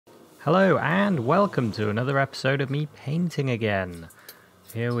Hello and welcome to another episode of me painting again.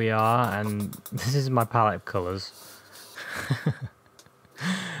 Here we are, and this is my palette of colours.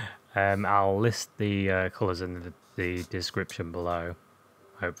 I'll list the colours in the description below,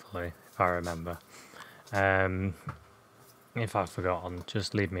 hopefully, if I remember. If I've forgotten,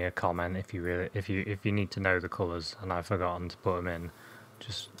 just leave me a comment if you need to know the colours and I've forgotten to put them in.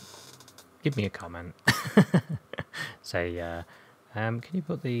 Just give me a comment. Say, can you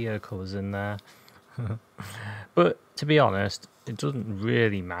put the colours in there? But to be honest, it doesn't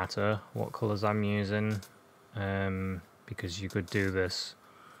really matter what colours I'm using, because you could do this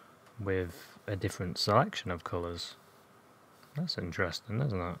with a different selection of colours. That's interesting,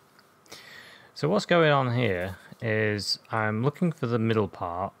 isn't it? So what's going on here is I'm looking for the middle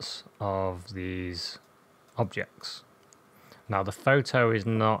parts of these objects. Now the photo is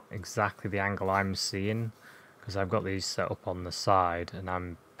not exactly the angle I'm seeing, because I've got these set up on the side and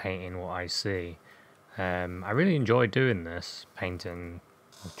I'm painting what I see. I really enjoy doing this, painting,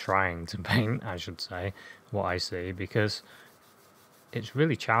 or trying to paint, I should say, what I see, because it's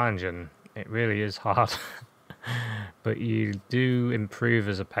really challenging. It really is hard. But you do improve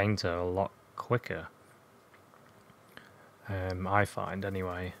as a painter a lot quicker. I find,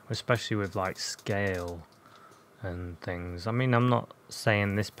 anyway, especially with like scale and things. I mean, I'm not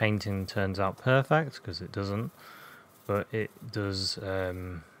saying this painting turns out perfect, because it doesn't, but it does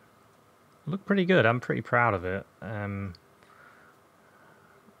look pretty good. I'm pretty proud of it.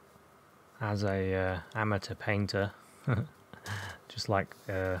 As a amateur painter, just like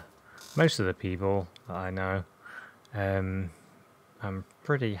most of the people that I know, I'm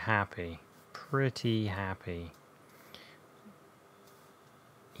pretty happy. Pretty happy.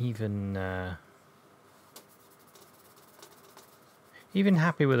 Even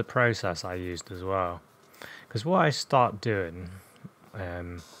happy with the process I used as well. Because what I start doing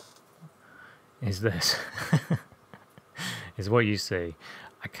is this. Is what you see.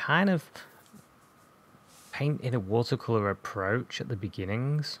 I kind of paint in a watercolor approach at the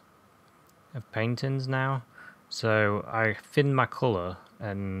beginnings of paintings now. So I thin my color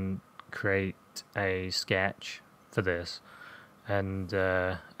and create a sketch for this, and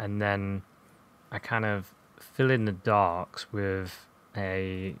then I kind of fill in the darks with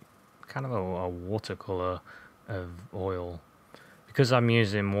a kind of a watercolor of oil. Because I'm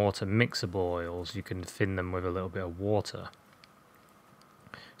using water mixable oils, you can thin them with a little bit of water.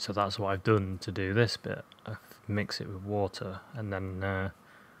 So that's what I've done to do this bit. I mix it with water, and then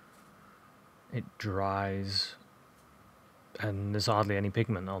it dries, and there's hardly any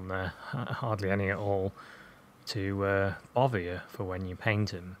pigment on there, hardly any at all, to bother you for when you're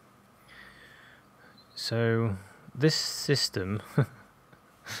painting. So this system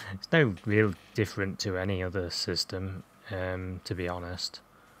it's no real different to any other system, to be honest.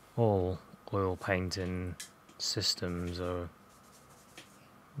 All oil painting systems are,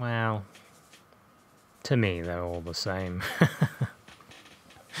 well, to me they're all the same.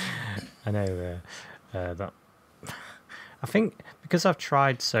 I know that I think because I've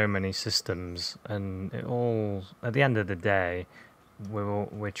tried so many systems, and it all, at the end of the day,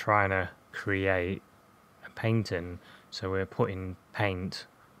 we're trying to create a painting, so we're putting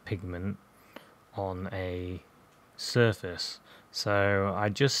pigment on a surface. So I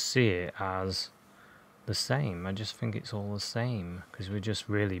just see it as the same. I just think it's all the same, because we're just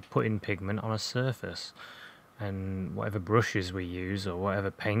really putting pigment on a surface, and whatever brushes we use or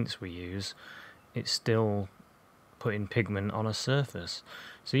whatever paints we use, it's still putting pigment on a surface.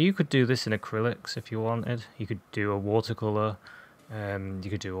 So you could do this in acrylics if you wanted. You could do a watercolor, you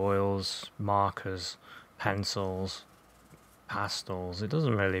could do oils, markers, pencils, pastels. It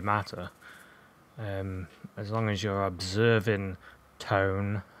doesn't really matter, as long as you're observing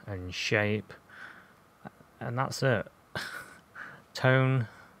tone and shape, and that's it. Tone,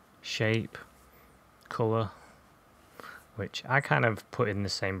 shape, color, which I kind of put in the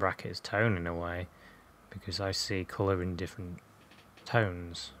same bracket as tone in a way, because I see color in different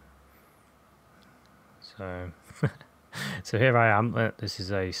tones. So so here I am. This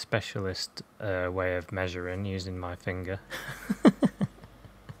is a specialist way of measuring using my finger.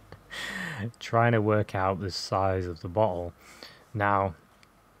 Trying to work out the size of the bottle. Now,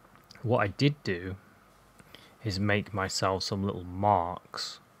 what I did do is make myself some little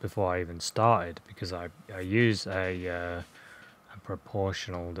marks before I even started, because I use a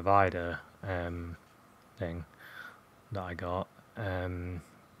proportional divider thing that I got,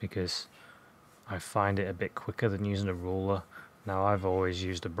 because I find it a bit quicker than using a ruler. Now, I've always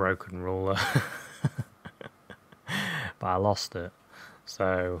used a broken ruler, but I lost it.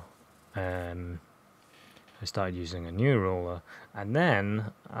 So I started using a new ruler, and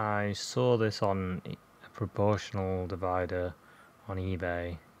then I saw this on a proportional divider on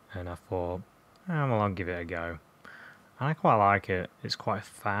eBay, and I thought, oh, well, I'll give it a go. And I quite like it. It's quite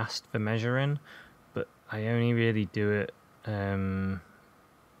fast for measuring, but I only really do it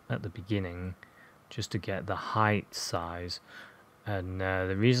at the beginning just to get the height size. And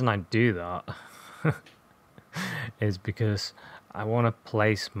the reason I do that is because I want to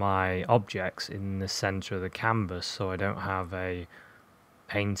place my objects in the center of the canvas, so I don't have a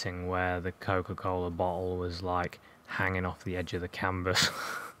painting where the Coca Cola bottle was like hanging off the edge of the canvas.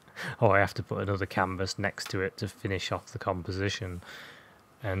 Or I have to put another canvas next to it to finish off the composition.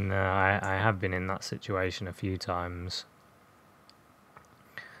 And I have been in that situation a few times.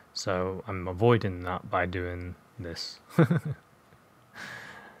 So I'm avoiding that by doing this.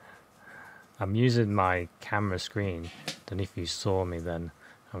 I'm using my camera screen. Don't know if you saw me then.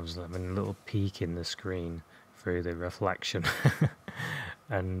 I was having a little peek in the screen through the reflection.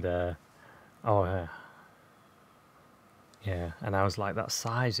 And yeah, and I was like, that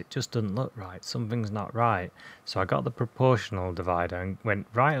size, it just doesn't look right. Something's not right. So I got the proportional divider and went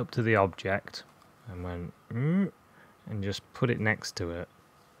right up to the object and went, and just put it next to it.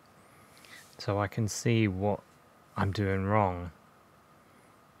 So I can see what I'm doing wrong.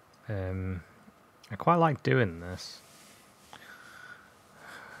 I quite like doing this.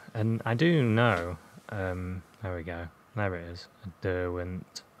 And I do know, there we go, there it is, a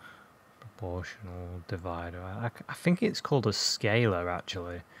Derwent proportional divider. I think it's called a scaler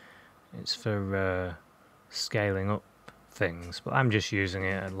actually. It's for scaling up things, but I'm just using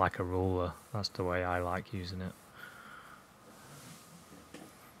it like a ruler. That's the way I like using it.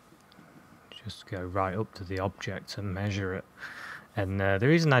 Just go right up to the object and measure it. And the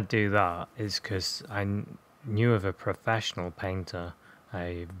reason I do that is because I knew of a professional painter,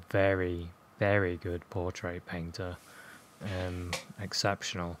 a very, very good portrait painter,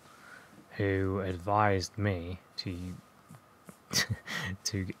 exceptional, who advised me to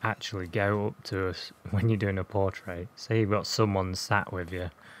to actually go up to us when you're doing a portrait. Say you've got someone sat with you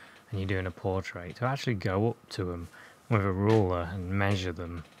and you're doing a portrait, to actually go up to them with a ruler and measure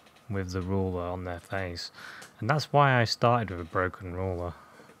them with the ruler on their face. And that's why I started with a broken ruler.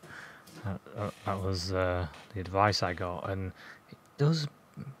 That was the advice I got, and it does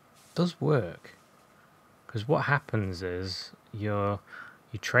work. Because what happens is you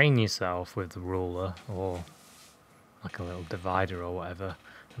train yourself with the ruler or like a little divider or whatever.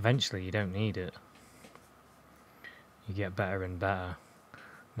 Eventually you don't need it. You get better and better.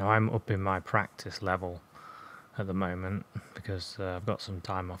 Now I'm up in my practice level at the moment because I've got some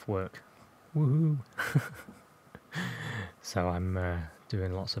time off work. Woohoo! So I'm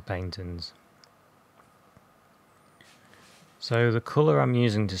doing lots of paintings. So the colour I'm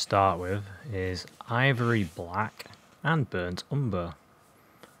using to start with is Ivory Black and Burnt Umber.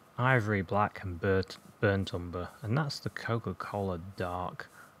 Ivory Black and Burnt Umber, and that's the Coca Cola dark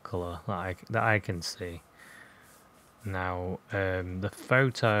colour that I can see. Now the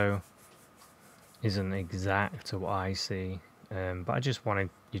photo isn't exact to what I see, but I just wanted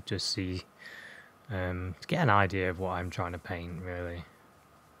you to see, to get an idea of what I'm trying to paint, really.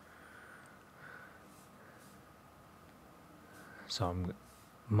 So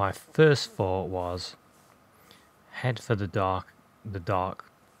my first thought was head for the dark, the darkest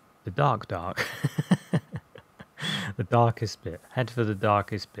bit. Head for the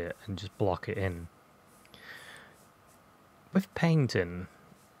darkest bit and just block it in. With painting,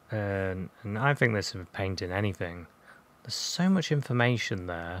 and I think this with painting anything, there's so much information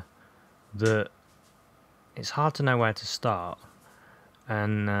there that it's hard to know where to start.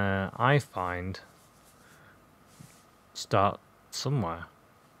 And I find start somewhere.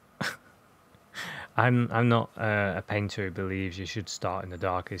 I'm not a painter who believes you should start in the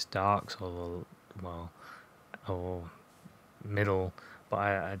darkest darks or middle, but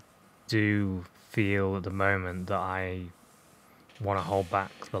I do feel at the moment that I want to hold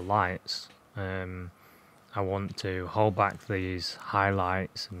back the lights. I want to hold back these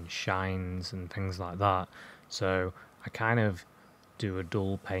highlights and shines and things like that. So I kind of do a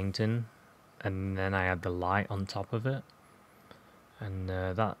dull painting and then I add the light on top of it. And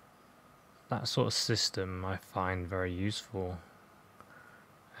that sort of system I find very useful.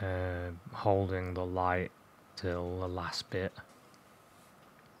 Holding the light till the last bit.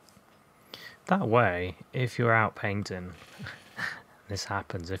 That way, if you're out painting, this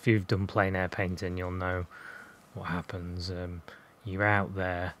happens. If you've done plein air painting, you'll know what happens. You're out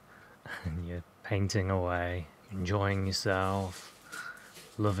there and you're painting away, enjoying yourself,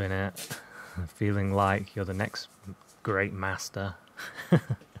 loving it, feeling like you're the next great master.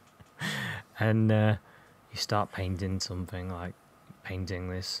 And you start painting something, like painting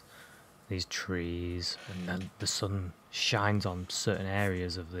these trees, and then the sun shines on certain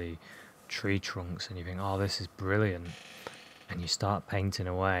areas of the tree trunks, and you think, oh, this is brilliant, and you start painting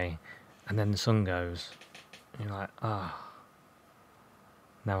away, and then the sun goes, and you're like, ah,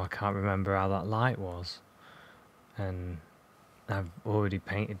 now I can't remember how that light was, and I've already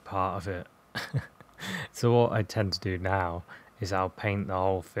painted part of it. So what I tend to do now is I'll paint the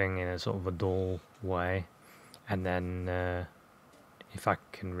whole thing in a sort of a dull way, and then if I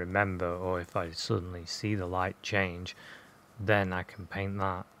can remember, or if I suddenly see the light change, then I can paint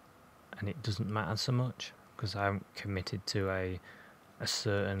that, and it doesn't matter so much because I'm committed to a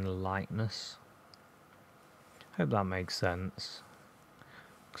certain lightness. Hope that makes sense.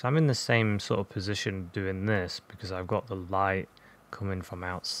 Because I'm in the same sort of position doing this because I've got the light coming from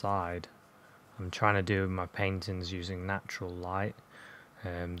outside. I'm trying to do my paintings using natural light.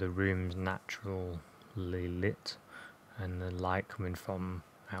 The room's naturally lit, and the light coming from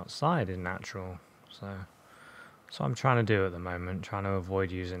outside is natural. So I'm trying to do at the moment, trying to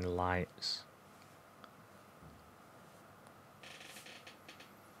avoid using lights.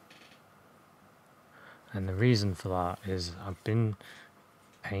 And the reason for that is I've been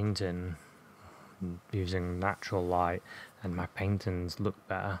painting using natural light, and my paintings look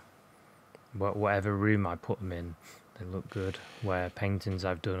better. Whatever room I put them in, they look good. Where paintings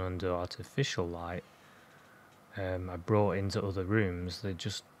I've done under artificial light, I brought into other rooms, they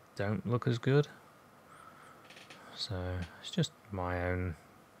just don't look as good. So it's just my own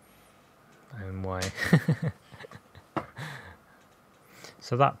way.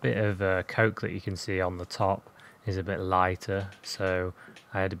 So that bit of Coke that you can see on the top is a bit lighter, so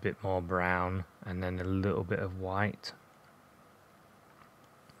I had a bit more brown and then a little bit of white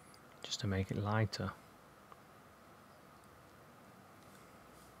just to make it lighter.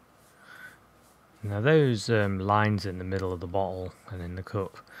 Now those lines in the middle of the bottle and in the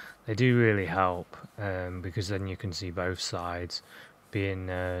cup, they do really help, because then you can see both sides. Being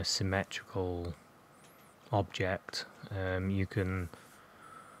a symmetrical object, you can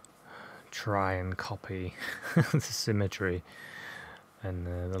try and copy the symmetry, and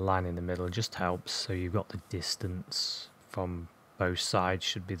the line in the middle just helps, so you've got the distance from both sides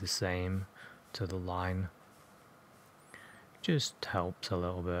should be the same to the line. Just helps a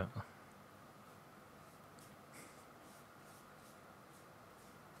little bit.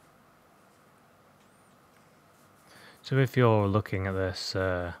 So if you're looking at this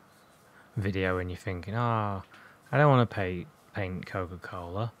video and you're thinking, I don't want to paint Coca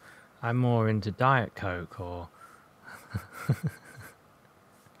Cola, I'm more into Diet Coke, or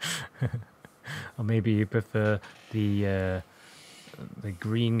or maybe you prefer the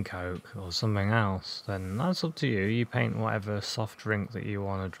green Coke or something else, then that's up to you. You paint whatever soft drink that you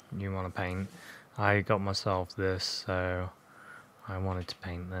want to paint. I got myself this, so I wanted to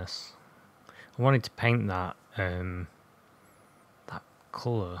paint this. I wanted to paint that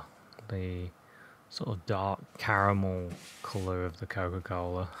colour, the sort of dark caramel colour of the Coca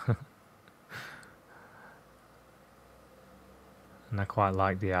Cola. And I quite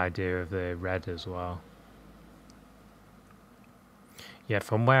like the idea of the red as well. Yeah,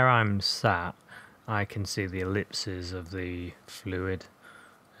 from where I'm sat, I can see the ellipses of the fluid.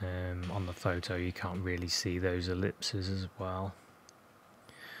 On the photo, you can't really see those ellipses as well.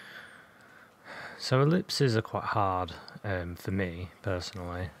 So ellipses are quite hard for me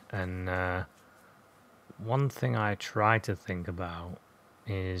personally, and one thing I try to think about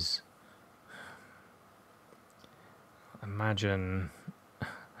is imagine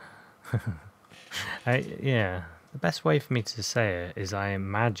the best way for me to say it is I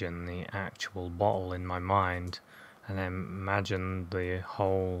imagine the actual bottle in my mind, and I imagine the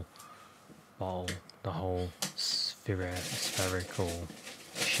whole bottle, the whole spherical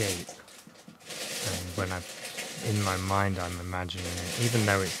shape. And in my mind I'm imagining it, even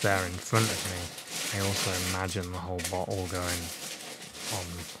though it's there in front of me, I also imagine the whole bottle going on.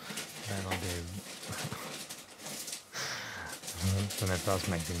 Then I'll do. I don't know if that's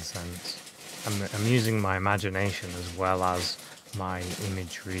making sense. I'm using my imagination as well as my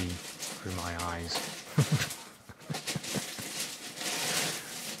imagery through my eyes.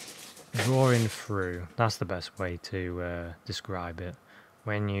 Drawing through, that's the best way to describe it.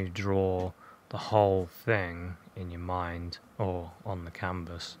 When you draw the whole thing in your mind or on the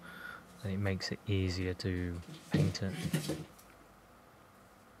canvas, then it makes it easier to paint it.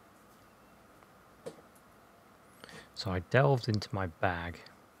 So I delved into my bag.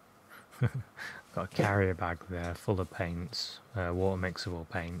 Got a carrier bag there full of paints, water mixable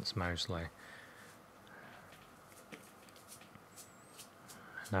paints mostly.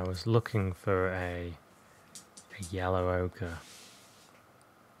 And I was looking for a a yellow ochre.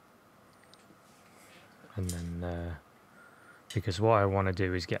 And then, because what I want to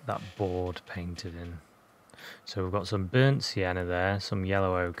do is get that board painted in. So we've got some burnt sienna there, some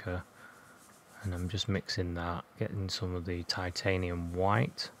yellow ochre, and I'm just mixing that, getting some of the titanium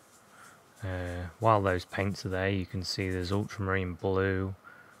white. While those paints are there, you can see there's Ultramarine Blue,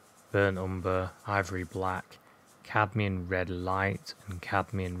 Burnt Umber, Ivory Black, Cadmium Red Light, and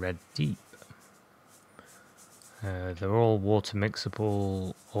Cadmium Red Deep. They're all water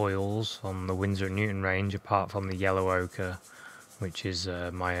mixable oils on the Winsor & Newton range, apart from the yellow ochre, which is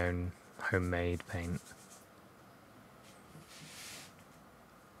my own homemade paint.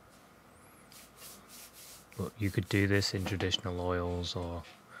 But you could do this in traditional oils or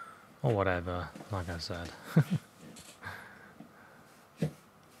whatever, like I said.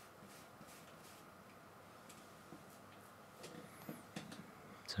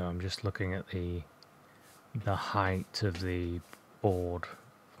 So I'm just looking at the height of the board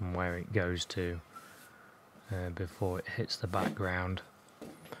from where it goes to before it hits the background.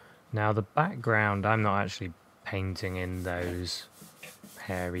 Now the background, I'm not actually painting in those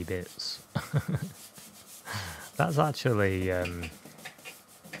hairy bits. That's actually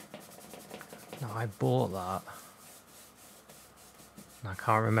no, I bought that. I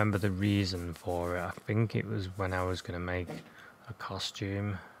can't remember the reason for it. I think it was when I was going to make a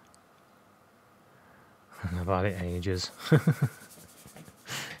costume. I've had it ages.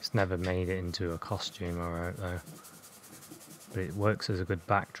 It's never made it into a costume alright though. But it works as a good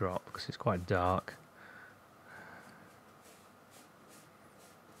backdrop because it's quite dark.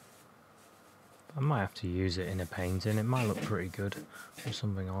 I might have to use it in a painting. It might look pretty good with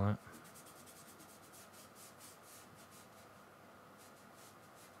something on it.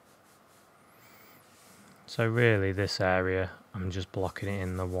 So really this area, I'm just blocking it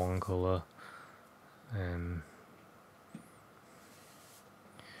in the one colour.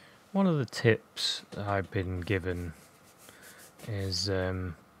 One of the tips that I've been given is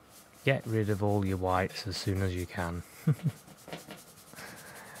get rid of all your whites as soon as you can.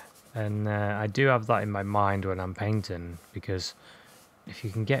 And I do have that in my mind when I'm painting, because if you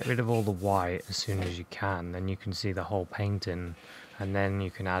can get rid of all the white as soon as you can, then you can see the whole painting, and then you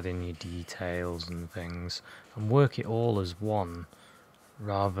can add in your details and things and work it all as one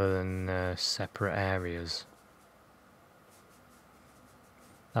rather than separate areas.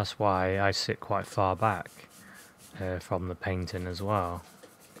 That's why I sit quite far back from the painting as well.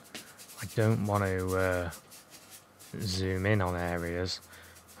 I don't want to zoom in on areas.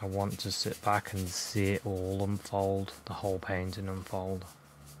 I want to sit back and see it all unfold, the whole painting unfold.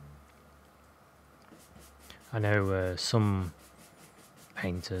 I know some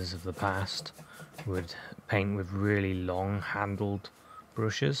painters of the past would paint with really long handled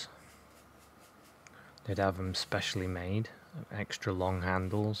brushes. They'd have them specially made, extra long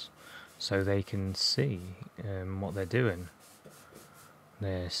handles, so they can see what they're doing.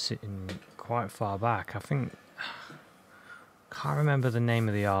 They're sitting quite far back. I think, can't remember the name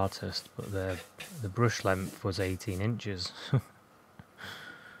of the artist, but the brush length was 18 inches.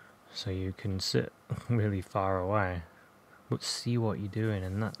 So you can sit really far away, but see what you're doing,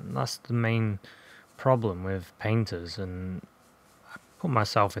 and that's the main problem with painters, and I put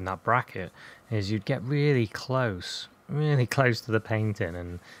myself in that bracket, is you'd get really close to the painting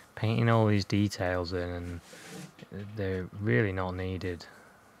and painting all these details in, and they're really not needed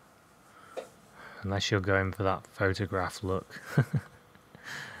unless you're going for that photograph look.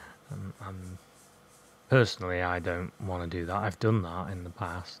 Personally, I don't want to do that. I've done that in the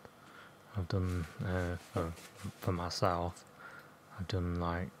past. I've done for myself. I've done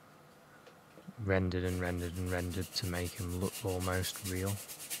like rendered and rendered and rendered to make them look almost real.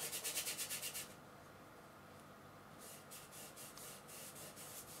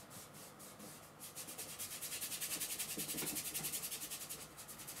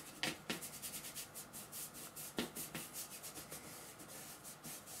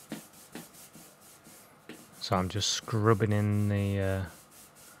 So I'm just scrubbing in the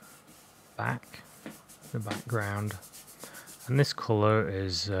background, and this colour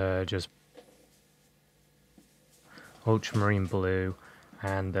is just Ultramarine Blue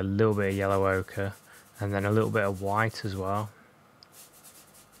and a little bit of yellow ochre, and then a little bit of white as well.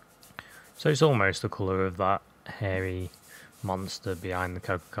 So it's almost the colour of that hairy monster behind the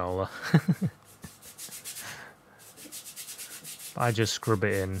Coca Cola. I just scrub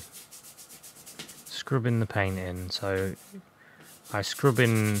it in, scrubbing the paint in. So I scrub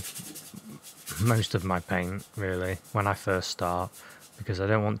in most of my paint really when I first start, because I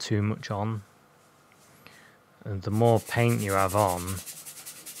don't want too much on. And the more paint you have on,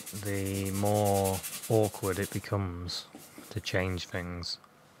 the more awkward it becomes to change things.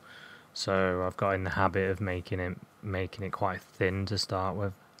 So I've got in the habit of making it quite thin to start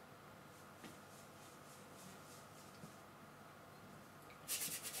with.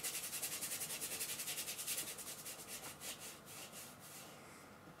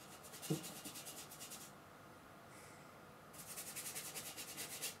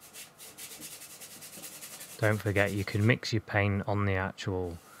 Don't forget you can mix your paint on the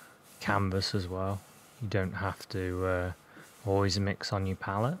actual canvas as well. You don't have to always mix on your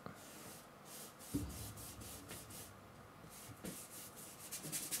palette.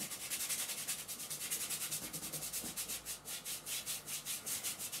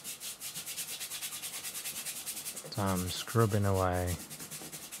 So I'm scrubbing away,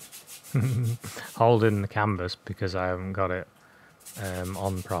 holding the canvas because I haven't got it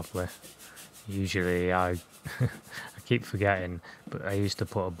on properly. Usually I keep forgetting, but I used to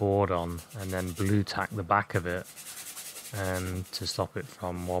put a board on and then blue tack the back of it to stop it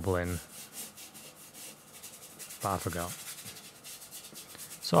from wobbling, but I forgot.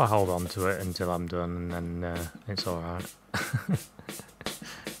 So I hold on to it until I'm done, and then it's alright.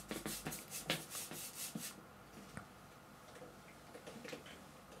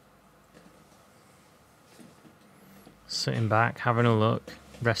 Sitting back, having a look,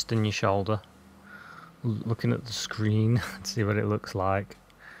 resting your shoulder, looking at the screen to see what it looks like.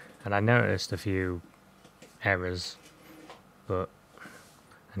 And I noticed a few errors, and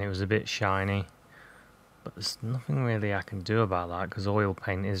it was a bit shiny, but there's nothing really I can do about that because oil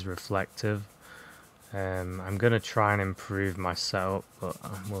paint is reflective. I'm going to try and improve my setup, but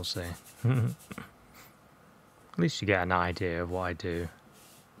we'll see. At least you get an idea of what I do.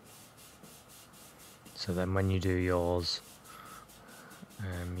 So then when you do yours,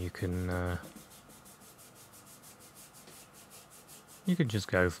 you can just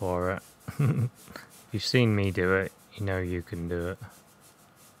go for it. If you've seen me do it, you know you can do it.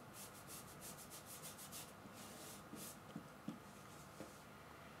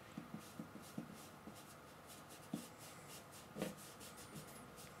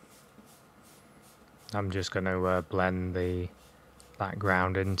 I'm just going to blend the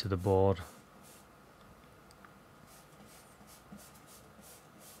background into the board.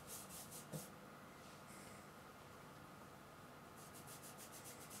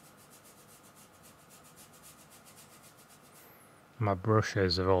 My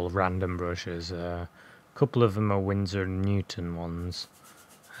brushes are all random brushes. A couple of them are Winsor & Newton ones,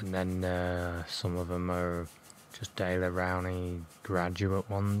 and then some of them are just Daler Rowney graduate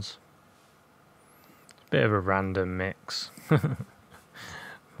ones. It's a bit of a random mix. Well,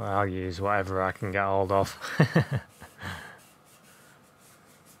 I'll use whatever I can get hold of.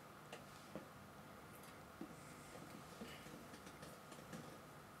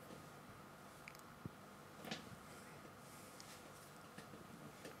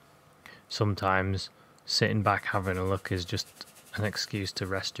 Sometimes sitting back having a look is just an excuse to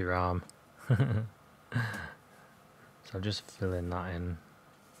rest your arm. So I'm just filling that in,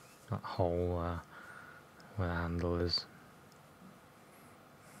 that hole where the handle is.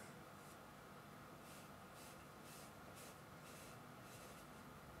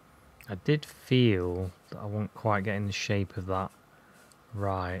 I did feel that I wasn't quite getting the shape of that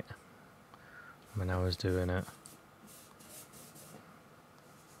right when I was doing it.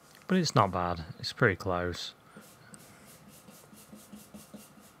 But it's not bad, it's pretty close.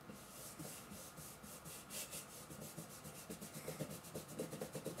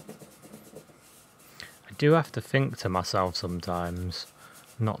 I do have to think to myself sometimes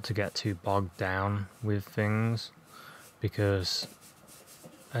not to get too bogged down with things, because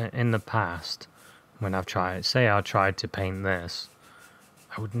in the past when I've tried, say I tried to paint this,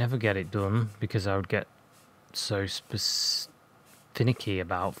 I would never get it done because I would get so finicky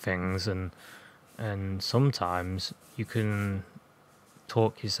about things, and sometimes you can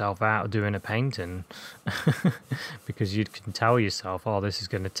talk yourself out of doing a painting because you can tell yourself, oh, this is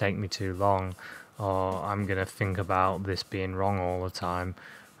going to take me too long, or I'm going to think about this being wrong all the time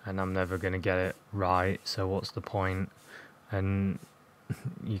and I'm never going to get it right, so what's the point? And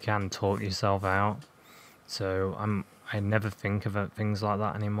you can talk yourself out. So I never think about things like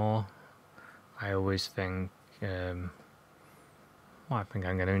that anymore. I always think, well, I think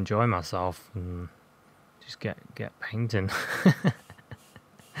I'm going to enjoy myself and just get painting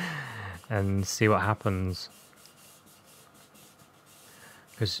and see what happens.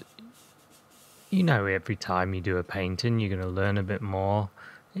 Because you know, every time you do a painting, you're going to learn a bit more.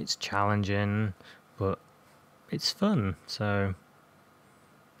 It's challenging, but it's fun. So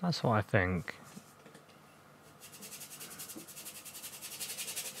that's what I think.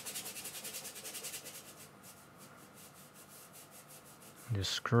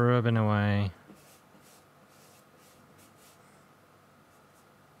 just scrubbing away.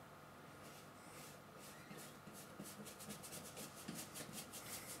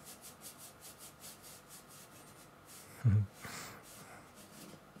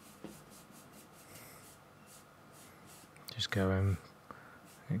 Just going,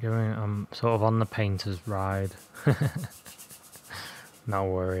 I'm sort of on the painter's ride. Not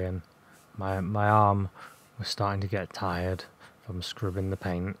worrying. My arm was starting to get tired from scrubbing the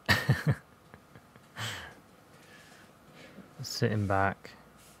paint. Sitting back.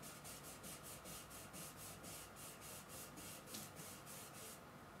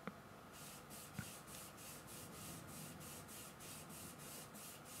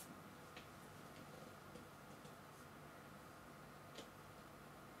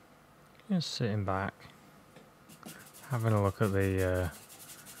 Just sitting back, having a look at the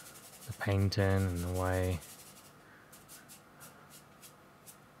painting and the way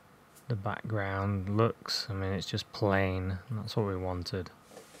the background looks. I mean, it's just plain, and that's what we wanted.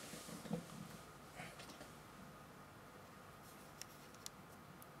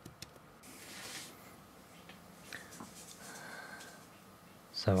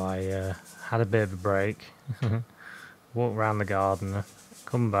 So I had a bit of a break, walked around the garden,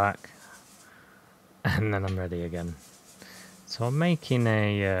 come back, and then I'm ready again. So I'm making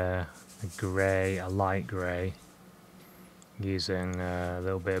a grey, a light grey, using a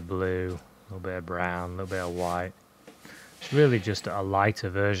little bit of blue, a little bit of brown, a little bit of white. It's really just a lighter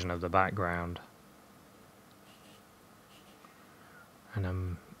version of the background.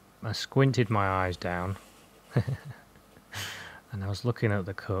 And I squinted my eyes down, and I was looking at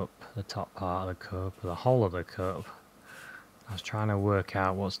the cup, the top part of the cup, the whole of the cup. I was trying to work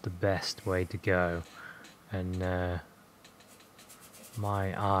out what's the best way to go, and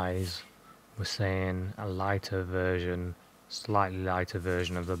my eyes were saying a lighter version, slightly lighter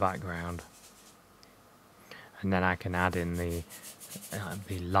version of the background, and then I can add in the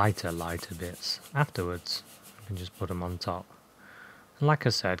lighter bits afterwards. I can just put them on top. And like I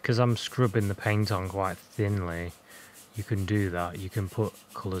said, because I'm scrubbing the paint on quite thinly, you can do that. You can put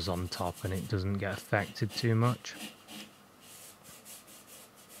colours on top and it doesn't get affected too much.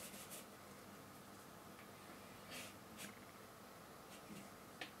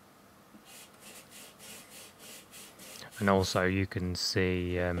 And also you can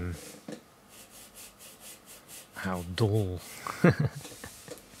see how dull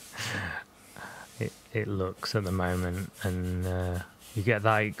it looks at the moment, and you get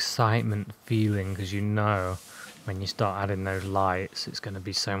that excitement feeling because you know when you start adding those lights it's going to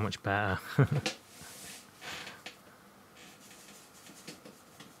be so much better.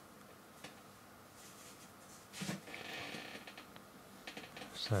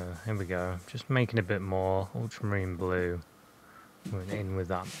 So here we go, just making a bit more ultramarine blue, going in with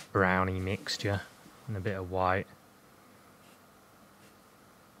that browny mixture and a bit of white.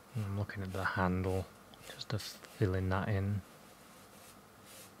 And I'm looking at the handle, just to fill in that in.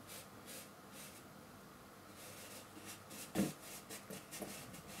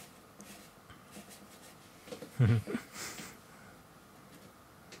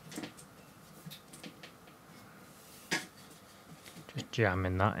 Just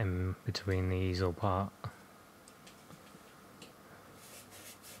jamming that in between the easel part.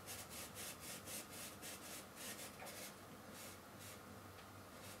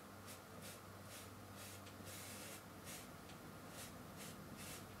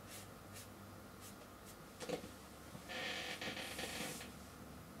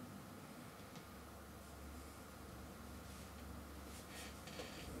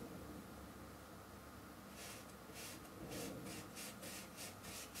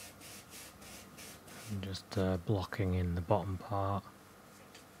 Just blocking in the bottom part.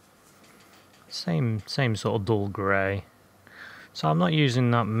 Same sort of dull grey. So I'm not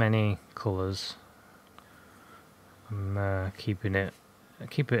using that many colours. I'm keeping it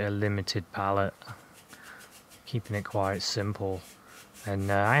a limited palette, keeping it quite simple.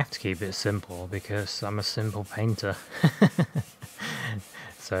 And I have to keep it simple because I'm a simple painter.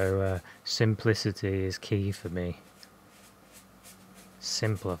 So simplicity is key for me.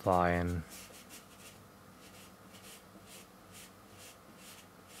 Simplifying.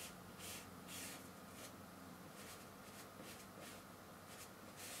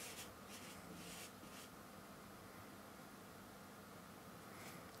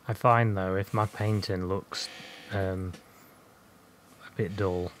 I find though, if my painting looks a bit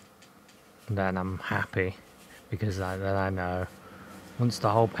dull, then I'm happy, because then I know once the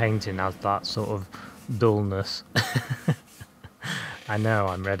whole painting has that sort of dullness, I know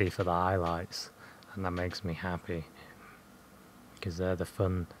I'm ready for the highlights, and that makes me happy. because they're the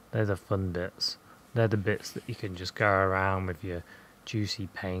fun bits. They're the bits that you can just go around with your juicy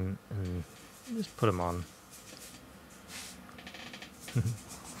paint and just put them on.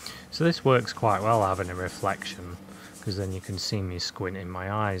 So this works quite well, having a reflection, because then you can see me squinting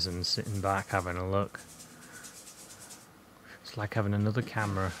my eyes and sitting back having a look. It's like having another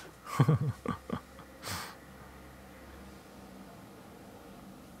camera.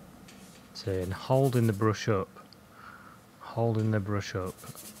 So, and holding the brush up,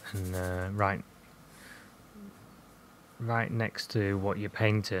 and right next to what you're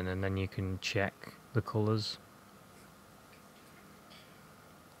painting, and then you can check the colours.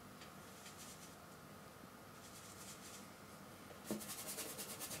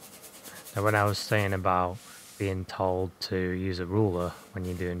 Now, when I was saying about being told to use a ruler when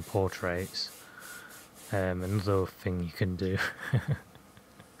you're doing portraits, another thing you can do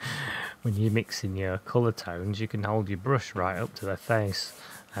when you're mixing your colour tones, you can hold your brush right up to their face,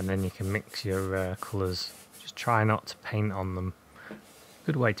 and then you can mix your colours. Just try not to paint on them.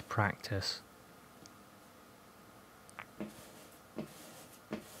 Good way to practice.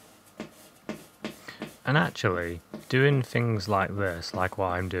 And actually, doing things like this, like what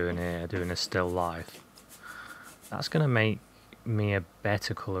I'm doing here, doing a still life, that's going to make me a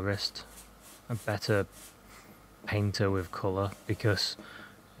better colourist, a better painter with colour, because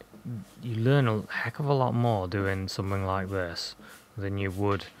you learn a heck of a lot more doing something like this than you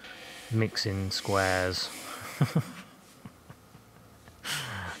would mixing squares.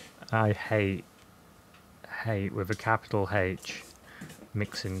 I hate with a capital H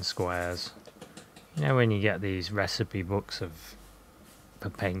mixing squares. You know, when you get these recipe books for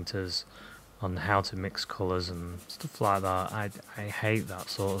painters on how to mix colours and stuff like that, I hate that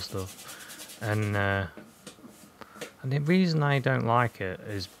sort of stuff. And the reason I don't like it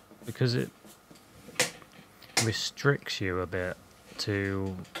is because it restricts you a bit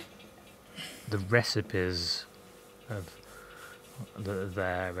to the recipes that are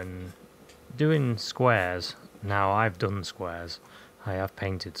there. And doing squares, now I've done squares, I have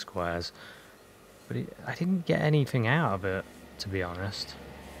painted squares, but I didn't get anything out of it, to be honest.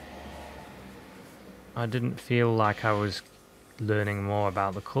 I didn't feel like I was learning more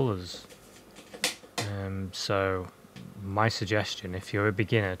about the colours. So my suggestion, if you're a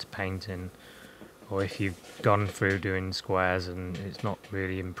beginner to painting, or if you've gone through doing squares and it's not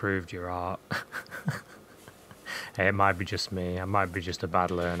really improved your art, it might be just me, I might be just a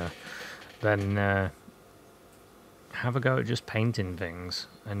bad learner, then have a go at just painting things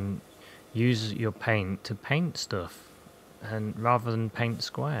and use your paint to paint stuff, and rather than paint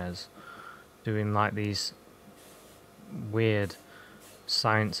squares, doing like these weird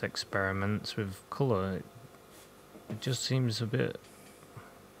science experiments with colour. It just seems a bit,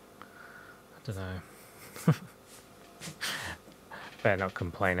 I don't know. Better not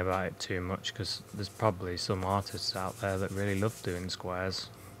complain about it too much, because there's probably some artists out there that really love doing squares.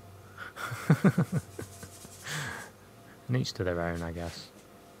 And each to their own, I guess.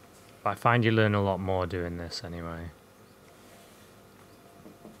 But I find you learn a lot more doing this anyway.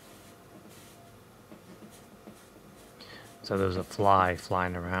 So there was a fly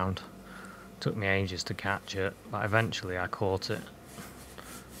flying around. Took me ages to catch it, but eventually I caught it.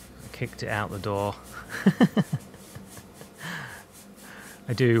 I kicked it out the door.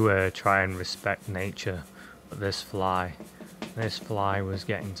 I do try and respect nature, but this fly was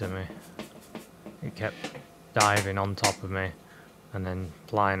getting to me. It kept diving on top of me, and then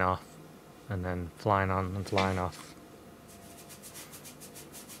flying off, and then flying on and flying off.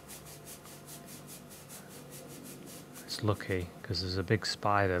 It's lucky, because there's a big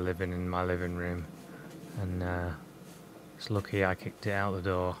spider living in my living room, and it's lucky I kicked it out the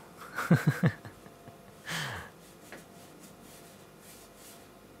door.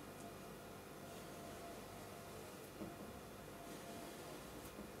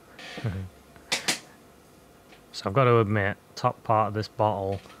 So I've got to admit, top part of this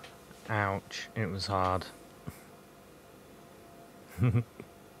bottle, ouch, it was hard.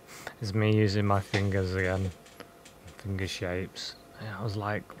 It's me using my fingers again, finger shapes. And I was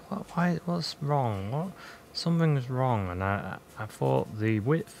like, what's wrong? Something's wrong, and I thought the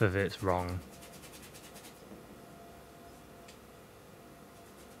width of it's wrong.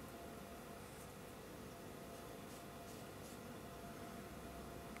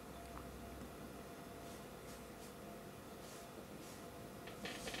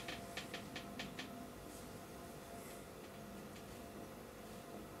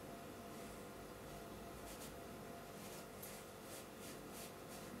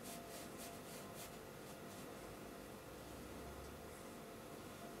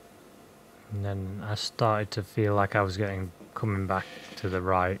 And then I started to feel like I was getting coming back to the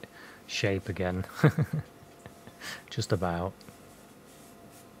right shape again. Just about.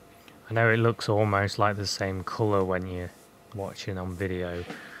 I know it looks almost like the same colour when you're watching on video,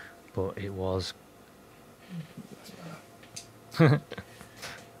 but it was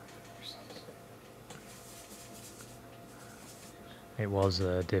it was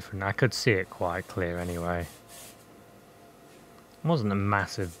different. I could see it quite clear anyway. It wasn't a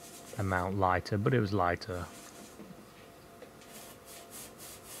massive amount lighter, but it was lighter.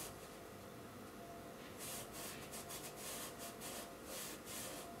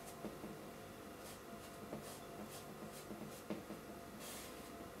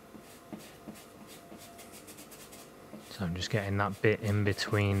 So I'm just getting that bit in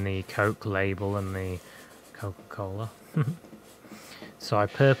between the Coke label and the Coca Cola. So I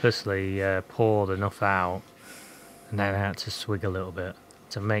purposely poured enough out, and then I had to swig a little bit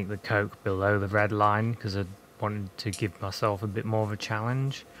to make the Coke below the red line, because I wanted to give myself a bit more of a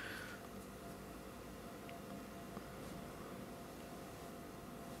challenge.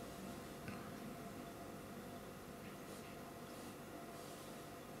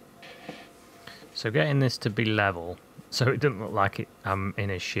 So getting this to be level, so it doesn't look like I'm in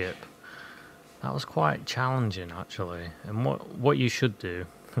a ship, that was quite challenging actually. And what you should do,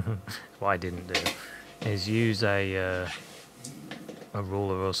 what I didn't do, is use a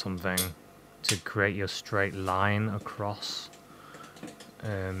ruler or something to create your straight line across.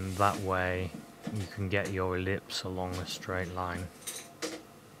 That way you can get your ellipse along a straight line,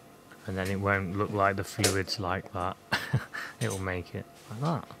 and then it won't look like the fluid's like that. It will make it like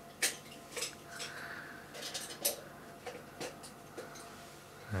that.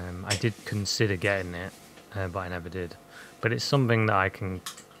 I did consider getting it, but I never did. But it's something that I can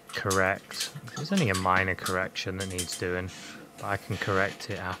correct. It's only a minor correction that needs doing, but I can correct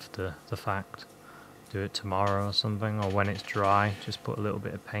it after the fact. Do it tomorrow or something, or when it's dry, just put a little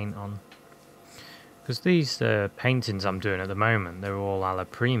bit of paint on. Because these paintings I'm doing at the moment, they're all alla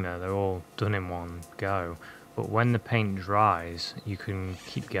prima, they're all done in one go. But when the paint dries, you can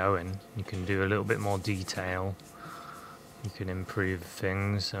keep going, you can do a little bit more detail. You can improve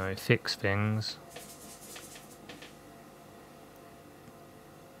things, fix things.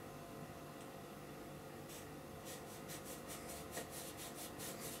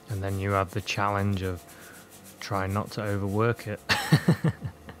 And then you have the challenge of trying not to overwork it.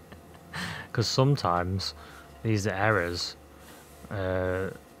 Because sometimes these errors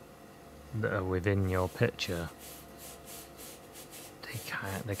that are within your picture,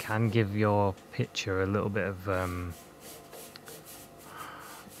 they can give your picture a little bit of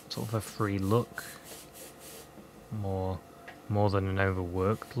sort of a free look, more than an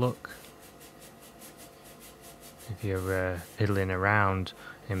overworked look. If you're fiddling around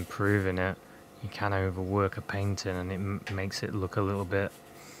improving it, you can overwork a painting and it makes it look a little bit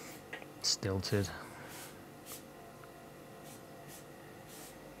stilted.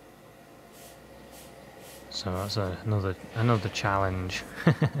 So that's another challenge.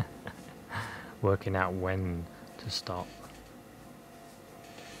 Working out when to stop.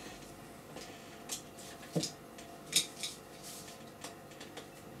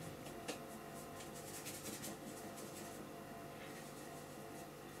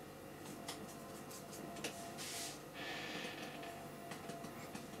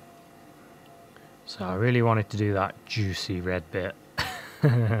 So I really wanted to do that juicy red bit.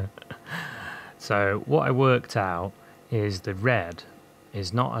 So what I worked out is the red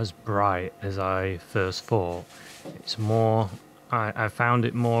is not as bright as I first thought. It's more, I found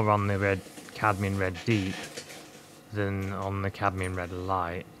it more on the Cadmium Red Deep than on the Cadmium Red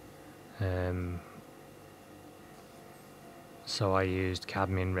Light. So I used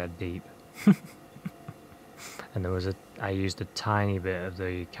Cadmium Red Deep. And I used a tiny bit of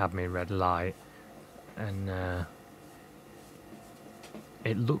the Cadmium Red Light, and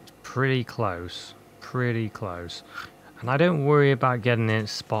it looked pretty close, and I don't worry about getting it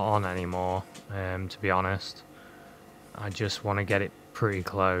spot on anymore, to be honest. I just want to get it pretty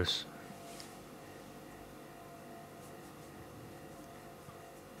close.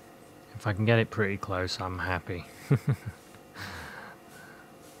 If I can get it pretty close, I'm happy.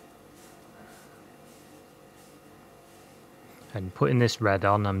 And putting this red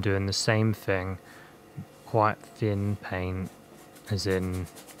on, I'm doing the same thing, quite thin paint, as in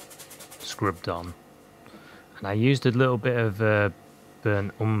scrubbed on. And I used a little bit of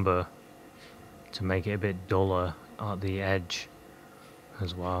burnt umber to make it a bit duller at the edge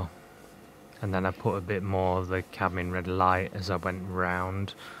as well. And then I put a bit more of the Cadmium Red Light as I went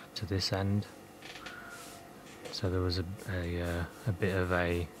round to this end. So there was a bit of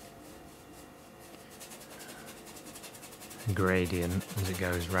a gradient as it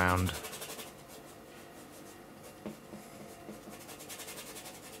goes round.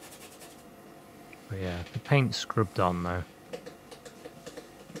 But yeah, the paint's scrubbed on though.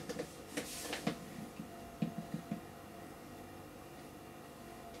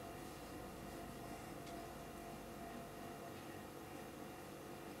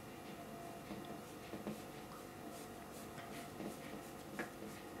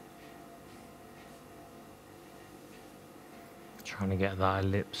 Trying to get that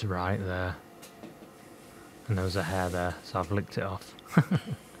ellipse right there. And there was a hair there, so I've licked it off.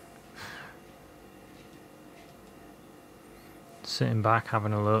 Sitting back,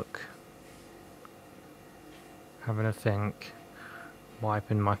 having a look. Having a think.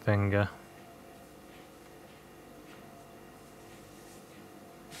 Wiping my finger.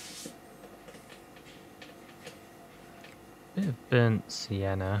 Bit of burnt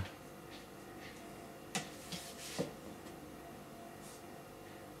sienna.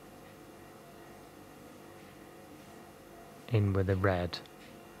 In with the red,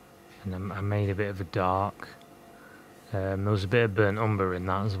 and I made a bit of a dark. There was a bit of burnt umber in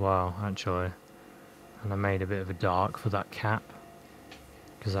that as well, actually, and I made a bit of a dark for that cap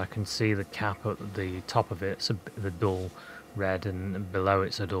because I can see the cap at the top of it's the dull red, and below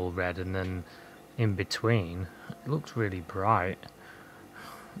it's a dull red, and then in between it looks really bright.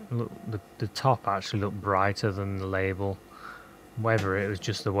 Look, the top actually looked brighter than the label, whether it was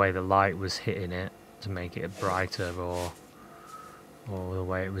just the way the light was hitting it to make it brighter, or the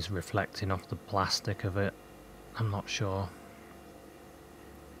way it was reflecting off the plastic of it. I'm not sure.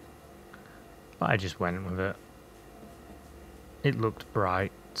 But I just went with it. It looked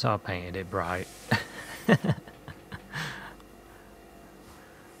bright, so I painted it bright.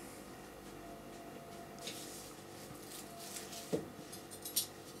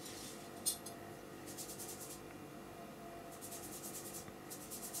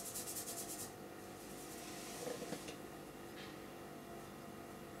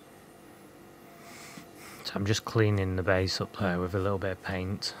 I'm just cleaning the base up there with a little bit of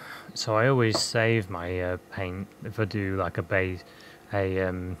paint. So I always save my paint if I do like a base,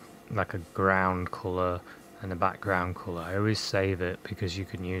 like a ground colour and a background colour. I always save it because you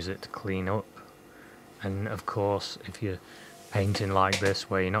can use it to clean up. And of course, if you're painting like this,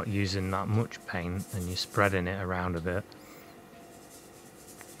 where you're not using that much paint and you're spreading it around a bit,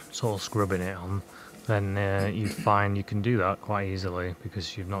 sort of scrubbing it on, then you find you can do that quite easily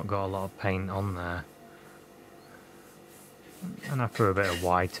because you've not got a lot of paint on there. And I threw a bit of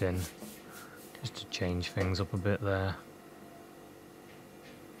white in, just to change things up a bit there.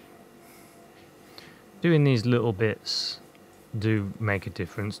 Doing these little bits do make a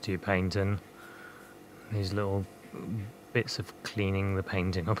difference to your painting. These little bits of cleaning the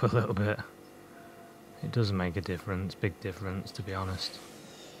painting up a little bit. It does make a difference, big difference, to be honest.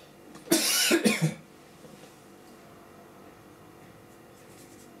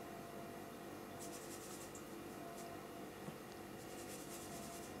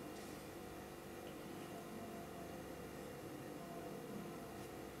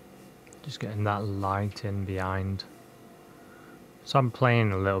 Just getting that light in behind. So I'm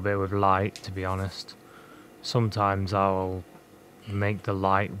playing a little bit with light, to be honest. Sometimes I'll make the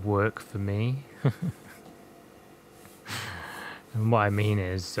light work for me. And what I mean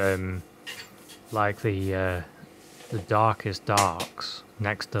is, like the darkest darks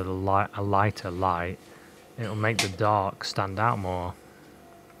next to the a lighter light, it'll make the dark stand out more.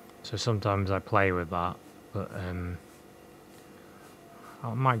 So sometimes I play with that, but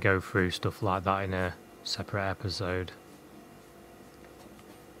I might go through stuff like that in a separate episode.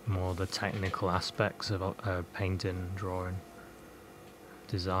 More the technical aspects of painting, drawing,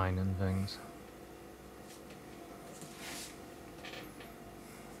 design and things.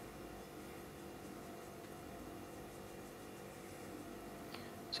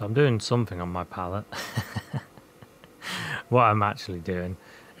 So I'm doing something on my palette. What I'm actually doing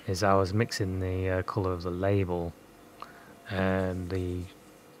is I was mixing the colour of the label.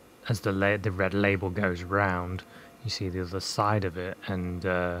 As the red label goes round, you see the other side of it, and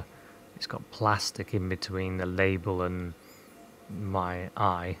it's got plastic in between the label and my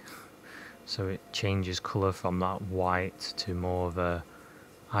eye, so it changes colour from that white to more of a.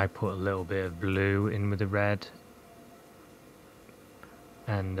 I put a little bit of blue in with the red,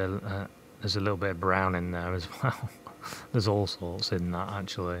 and there's a little bit of brown in there as well. There's all sorts in that,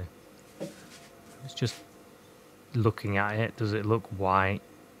 actually. It's just looking at it. Does it look white?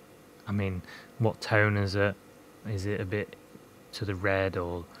 I mean, what tone is it? Is it a bit to the red?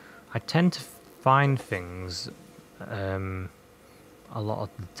 Or I tend to find things a lot of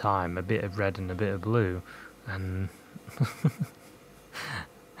the time, a bit of red and a bit of blue, and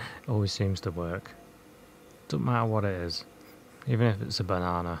Always seems to work. Doesn't matter what it is. Even if it's a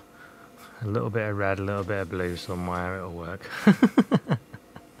banana. A little bit of red, a little bit of blue somewhere, it'll work.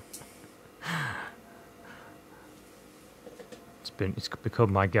 It's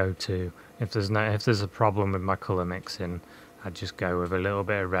become my go-to. If there's a problem with my colour mixing, I just go with a little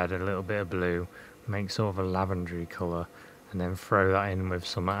bit of red, a little bit of blue, make sort of a lavendery colour, and then throw that in with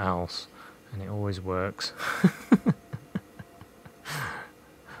something else, and it always works.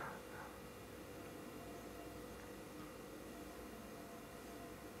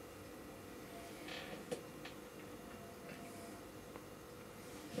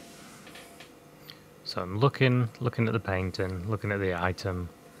 So I'm looking at the painting, looking at the item,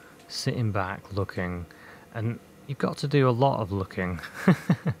 sitting back, looking, and you've got to do a lot of looking.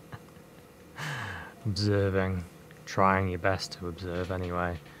 Observing, trying your best to observe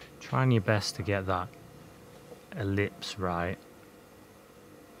anyway, trying your best to get that ellipse right,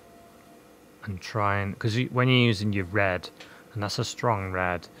 and trying, because when you're using your red, and that's a strong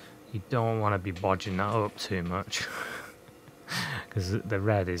red, you don't want to be bodging that up too much, because the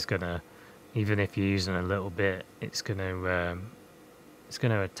red is gonna, even if you're using a little bit, it's gonna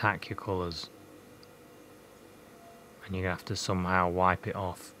attack your colours, and you have to somehow wipe it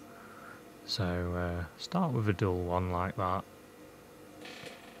off. So start with a dull one like that.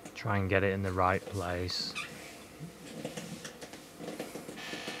 Try and get it in the right place.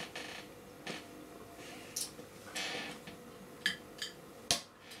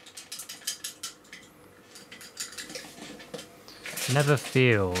 Never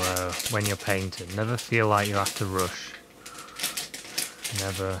feel, when you're painting, never feel like you have to rush.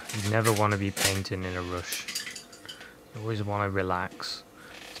 You never want to be painting in a rush. You always want to relax.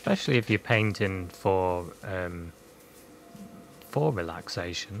 Especially if you're painting for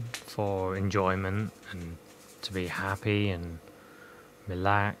relaxation, for enjoyment, and to be happy and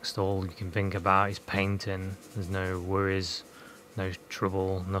relaxed. All you can think about is painting. There's no worries, no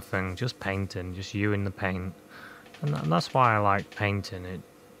trouble, nothing. Just painting, just you in the paint. And that's why I like painting. It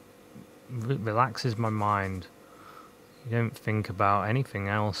relaxes my mind. You don't think about anything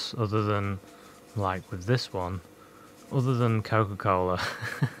else other than, like with this one, other than Coca Cola.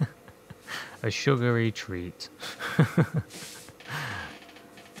 A sugary treat.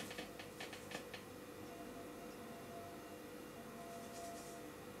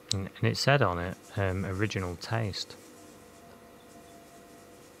 And it said on it, original taste.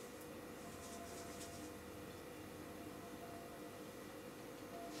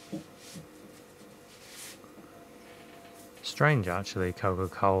 Strange actually, Coca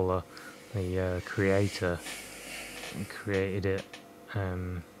Cola, the creator, created it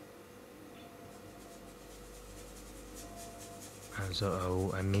as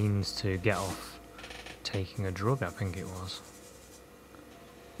a means to get off taking a drug, I think it was.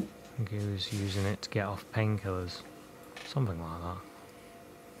 I think he was using it to get off painkillers, something like that.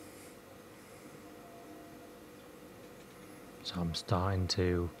 So I'm starting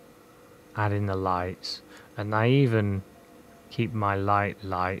to add in the lights, and I even keep my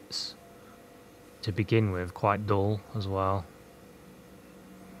lights to begin with quite dull as well.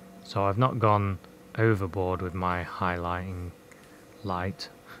 So I've not gone overboard with my highlighting light.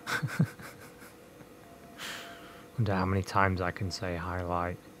 Wonder how many times I can say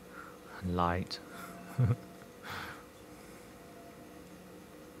highlight and light.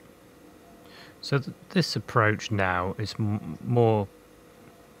 So this approach now is more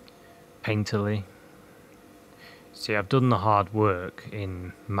painterly. See, I've done the hard work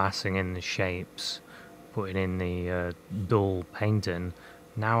in massing in the shapes, putting in the dull painting.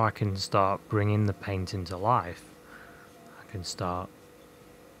 Now I can start bringing the painting to life. I can start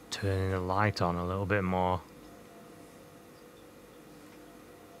turning the light on a little bit more.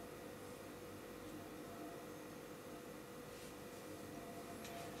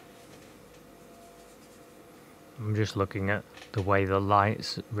 I'm just looking at the way the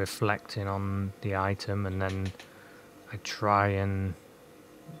light's reflecting on the item, and then I try and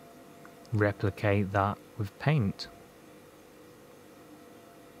replicate that with paint.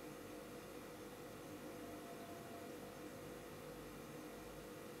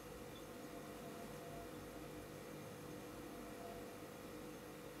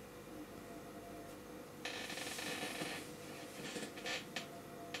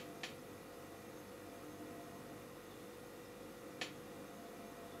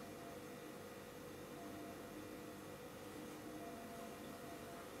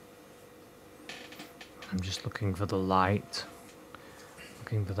 I'm just looking for the light,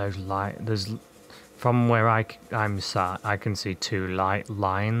 looking for those light. There's, from where I'm sat, I can see two light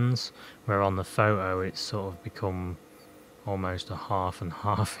lines, where on the photo it's sort of become almost a half and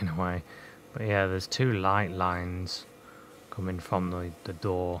half in a way. But yeah, there's two light lines coming from the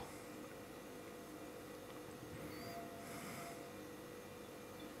door.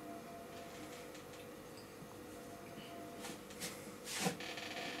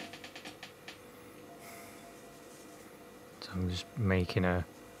 So I'm just making a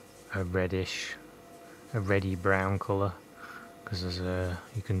reddish, a reddy brown colour, because there's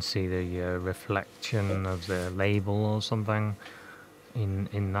you can see the reflection of the label or something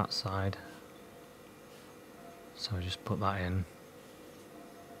in that side. So I just put that in.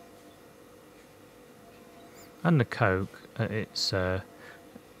 And the Coke at its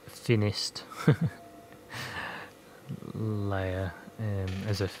thinnest layer,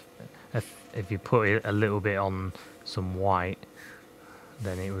 as if you put it a little bit on some white,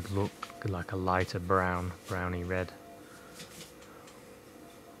 then it would look like a lighter brown, browny red.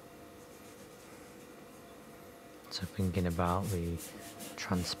 So thinking about the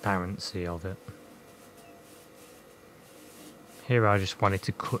transparency of it. Here I just wanted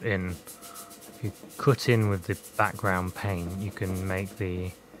to cut in. If you cut in with the background paint, you can make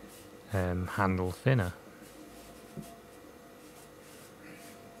the handle thinner.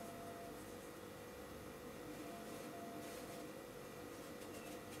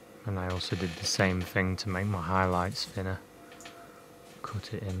 And I also did the same thing to make my highlights thinner.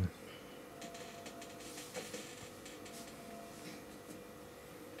 Cut it in.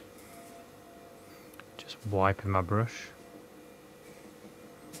 Just wiping my brush.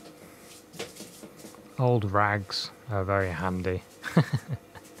 Old rags are very handy.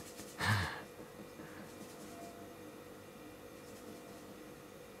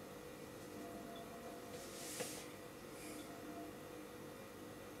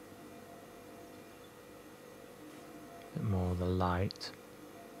 Bit more of the light.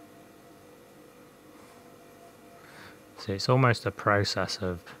 So it's almost a process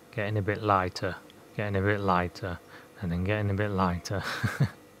of getting a bit lighter, getting a bit lighter, and then getting a bit lighter.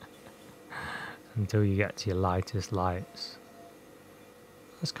 Until you get to your lightest lights.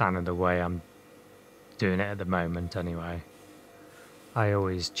 That's kind of the way I'm doing it at the moment anyway. I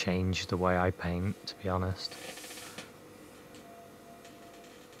always change the way I paint, to be honest.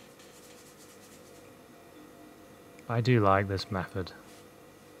 I do like this method.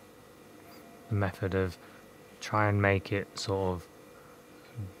 The method of try and make it sort of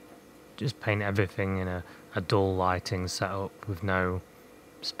just paint everything in a dull lighting setup with no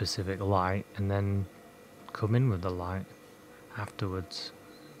specific light, and then come in with the light afterwards.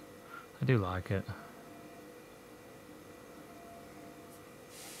 I do like it.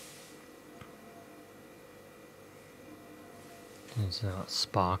 There's that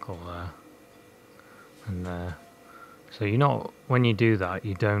sparkle there and there. So you know, when you do that,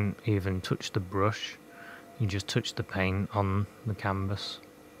 you don't even touch the brush, you just touch the paint on the canvas.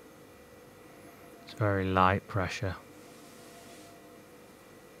 It's very light pressure.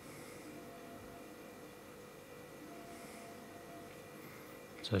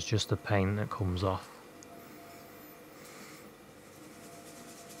 So it's just the paint that comes off.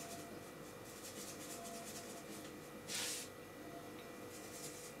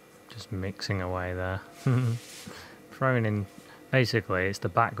 Just mixing away there. Throwing in, basically it's the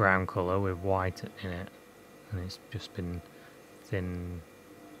background colour with white in it, and it's just been thin.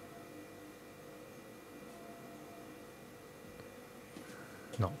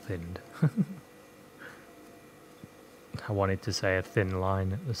 Not thinned. I wanted to say a thin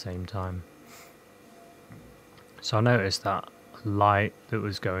line at the same time. So I noticed that light that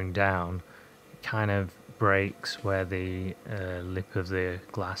was going down kind of breaks where the lip of the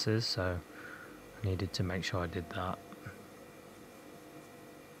glass is, so I needed to make sure I did that.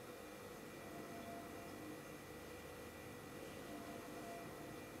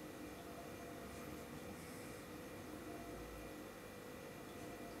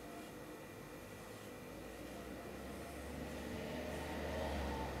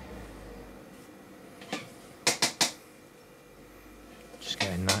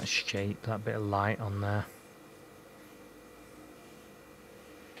 Getting that shape, that bit of light on there.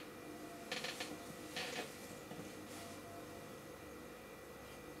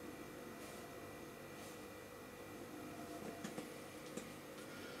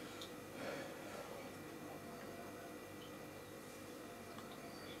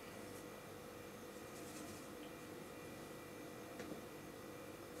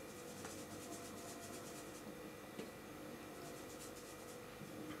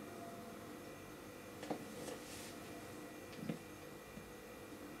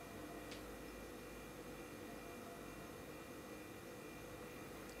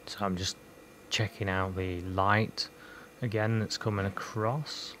 So I'm just checking out the light again that's coming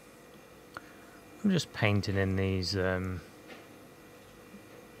across. I'm just painting in these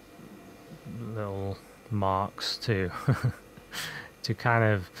little marks to to kind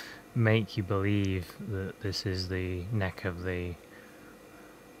of make you believe that this is the neck of the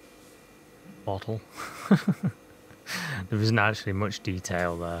bottle. There isn't actually much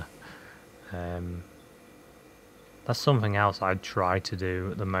detail there. That's something else I'd try to do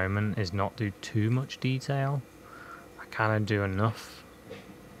at the moment, is not do too much detail. I kind of do enough.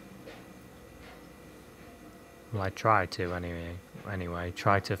 Well, I try to anyway.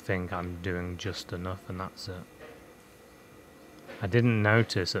 Try to think I'm doing just enough, and that's it. I didn't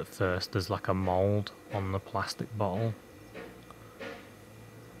notice at first there's like a mould on the plastic bottle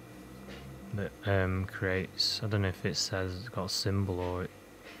that creates, I don't know if it says it's got a symbol, or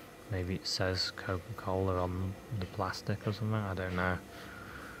maybe it says Coca Cola on the plastic or something, I don't know.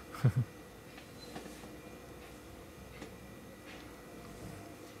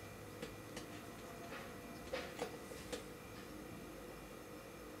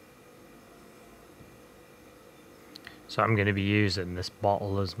 So I'm going to be using this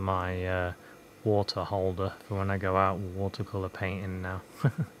bottle as my water holder for when I go out watercolour painting now.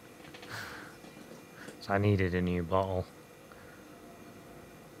 So I needed a new bottle.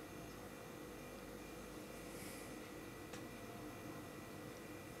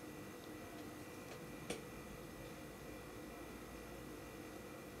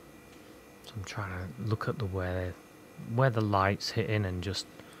 So I'm trying to look at where the light's hitting and just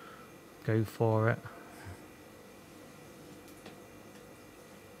go for it.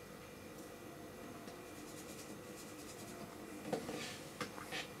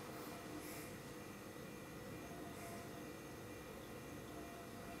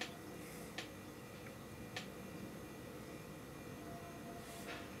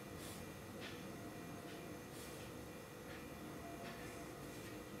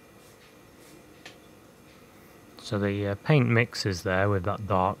 So the paint mixes there with that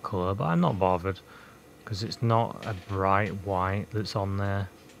dark colour, but I'm not bothered because it's not a bright white that's on there.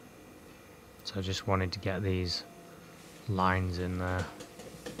 So I just wanted to get these lines in there.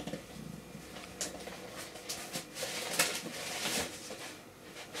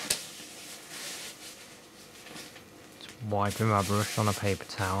 Just wiping my brush on a paper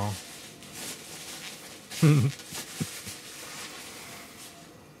towel.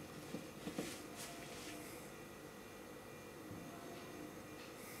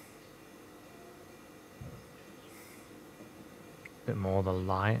 Bit more of the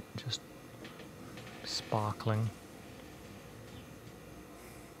light, just sparkling.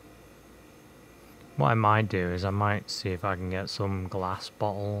 What I might do is I might see if I can get some glass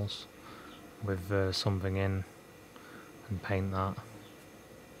bottles with something in and paint that.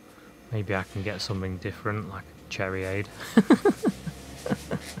 Maybe I can get something different, like Cherryade.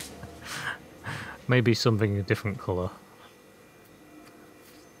 Maybe something a different colour.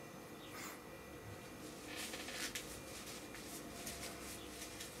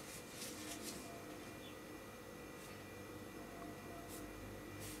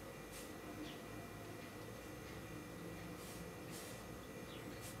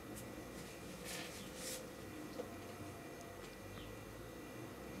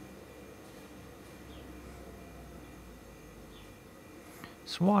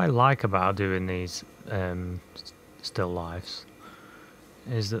 So what I like about doing these still lifes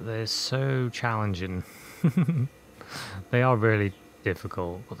is that they're so challenging. They are really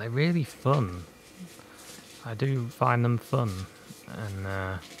difficult, but they're really fun. I do find them fun,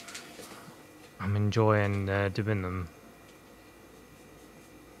 and I'm enjoying doing them.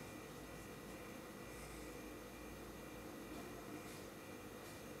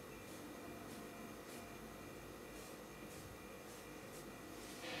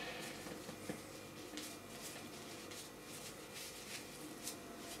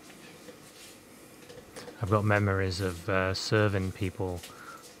 I've got memories of serving people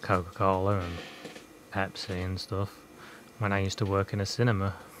Coca Cola and Pepsi and stuff when I used to work in a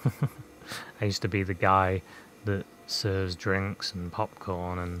cinema. I used to be the guy that serves drinks and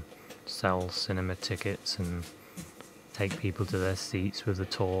popcorn and sells cinema tickets and take people to their seats with a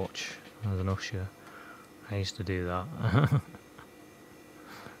torch as an usher. I used to do that.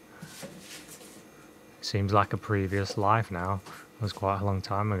 Seems like a previous life now. It was quite a long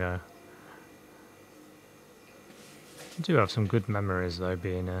time ago. I do have some good memories though,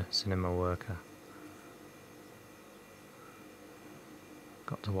 being a cinema worker.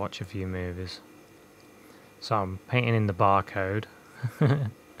 Got to watch a few movies. So I'm painting in the barcode.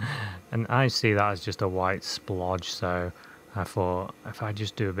 And I see that as just a white splodge, so I thought if I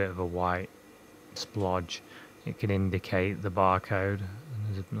just do a bit of a white splodge, it can indicate the barcode.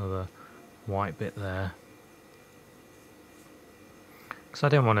 And there's another white bit there. Because I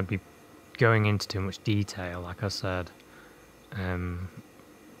don't want to be going into too much detail, like I said.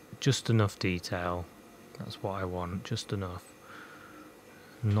 Just enough detail. That's what I want, just enough.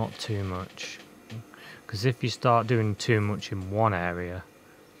 Not too much. Because if you start doing too much in one area,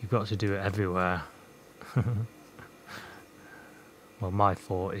 you've got to do it everywhere. Well, my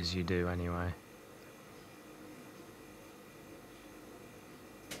thought is you do anyway.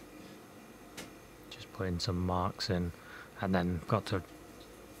 Just putting some marks in, and then got to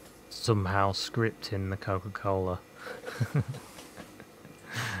somehow script in the Coca Cola.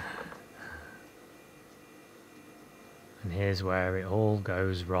 And here's where it all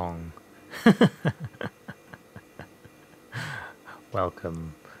goes wrong.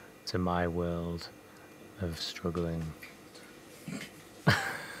 Welcome to my world of struggling.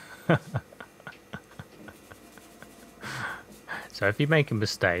 So if you make a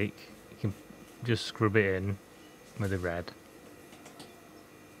mistake, you can just scrub it in with a red.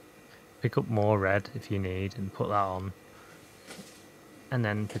 Pick up more red if you need and put that on. And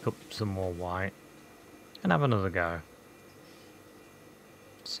then pick up some more white and have another go.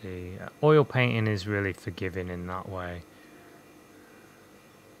 See, oil painting is really forgiving in that way.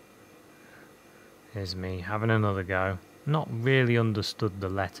 Here's me having another go. Not really understood the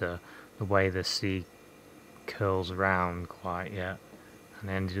letter, the way the C curls around quite yet, and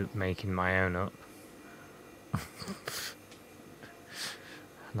I ended up making my own up.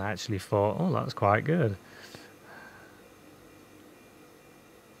 And I actually thought, oh, that's quite good.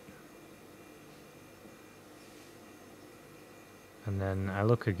 And then I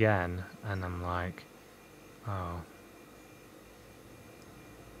look again and I'm like, oh.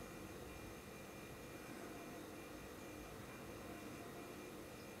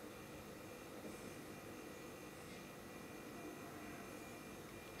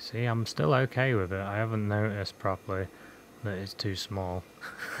 See, I'm still okay with it. I haven't noticed properly that it's too small.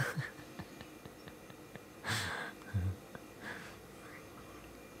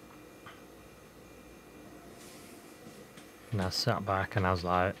 And I sat back and I was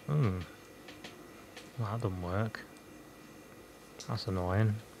like, well, that doesn't work. That's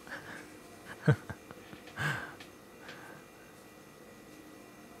annoying. I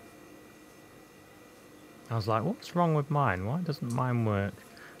was like, what's wrong with mine? Why doesn't mine work?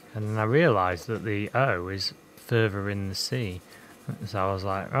 And then I realised that the O is further in the C. So I was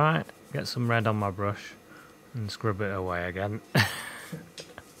like, right, get some red on my brush and scrub it away again.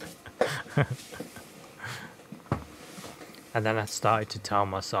 And then I started to tell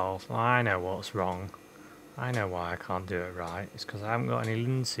myself, I know what's wrong. I know why I can't do it right. It's because I haven't got any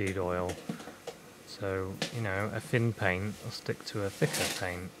linseed oil. So, you know, a thin paint will stick to a thicker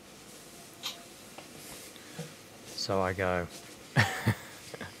paint. So I go.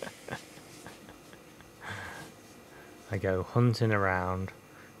 I go hunting around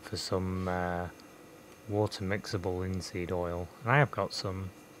for some water mixable linseed oil. And I have got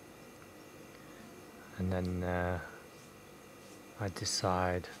some. And then I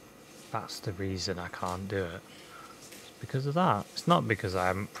decide that's the reason I can't do it. It's because of that. It's not because I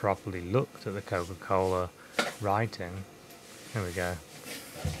haven't properly looked at the Coca Cola writing. Here we go.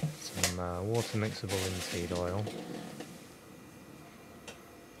 Some water mixable linseed oil.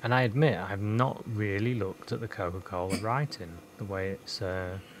 And I admit I've not really looked at the Coca Cola writing, the way it's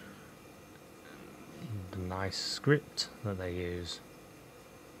the nice script that they use.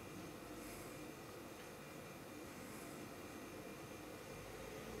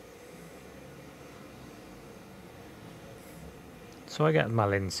 So I get my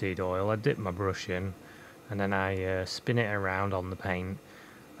linseed oil, I dip my brush in, and then I spin it around on the paint.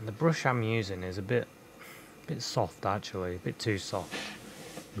 And the brush I'm using is a bit soft actually, a bit too soft,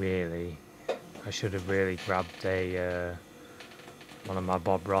 really. I should have really grabbed a one of my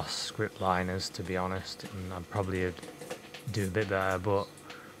Bob Ross script liners, to be honest, and I'd probably do a bit better, but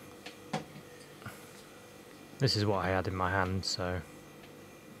this is what I had in my hand, so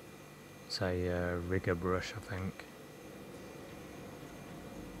it's a rigger brush, I think.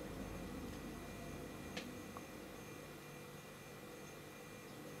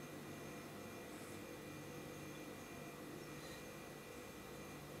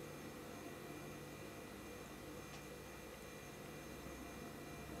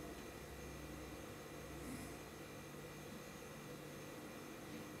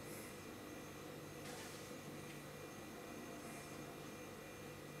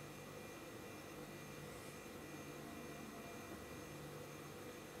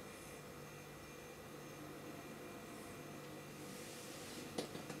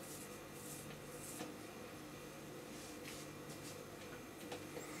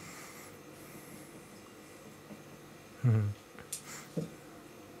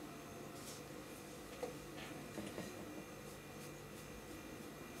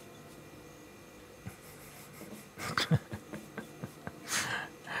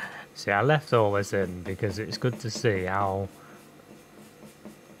 See, I left all this in because it's good to see how,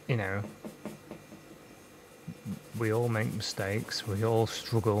 you know, we all make mistakes, we all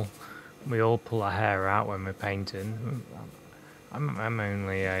struggle, we all pull our hair out when we're painting. I'm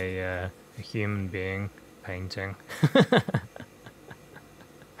only a human being painting.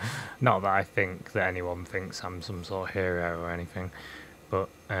 Not that I think that anyone thinks I'm some sort of hero or anything, but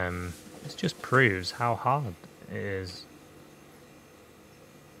it just proves how hard it is.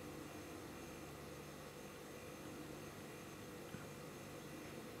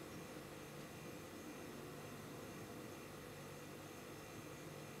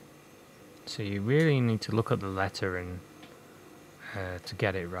 So you really need to look at the lettering to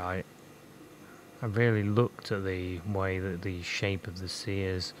get it right. I really looked at the way that the shape of the sea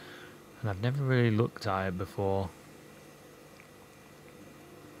is, and I've never really looked at it before.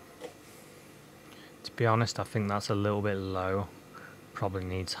 To be honest, I think that's a little bit low. Probably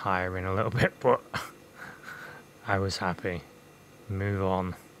needs hiring a little bit, but I was happy. Move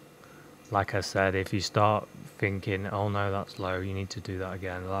on. Like I said, if you start thinking, oh no, that's low, you need to do that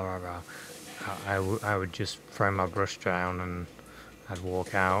again, blah, blah, blah, I would just throw my brush down and I'd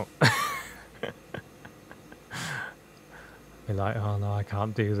walk out. Be like, oh no, I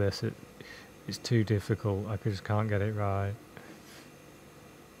can't do this. It's too difficult. I just can't get it right.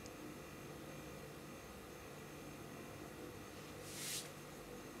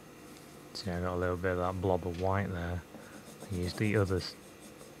 See, I got a little bit of that blob of white there. I used the other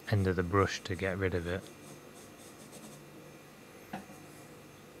end of the brush to get rid of it.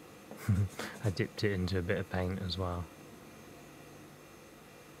 I dipped it into a bit of paint as well.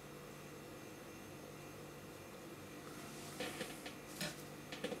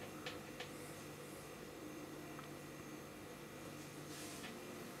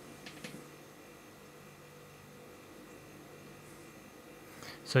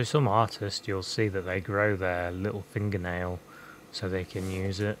 So some artists, you'll see that they grow their little fingernail so they can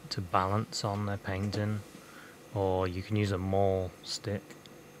use it to balance on their painting, or you can use a maul stick.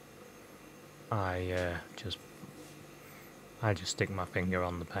 I just stick my finger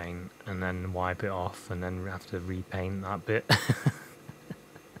on the paint and then wipe it off and then have to repaint that bit.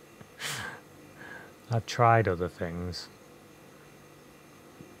 I've tried other things.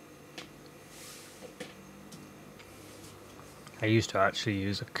 I used to actually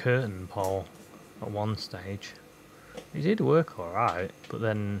use a curtain pole at one stage. It did work alright, but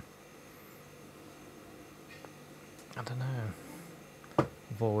then I don't know.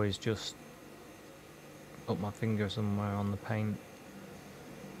 I've always just put my finger somewhere on the paint.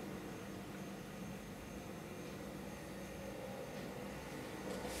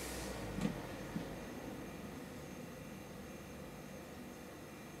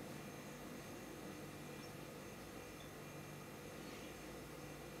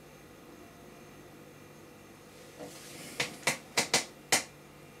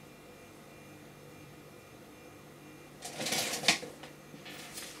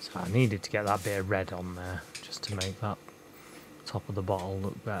 So I needed to get that bit of red on there just to make that top of the bottle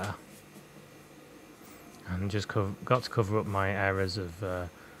look better. And just got to cover up my errors of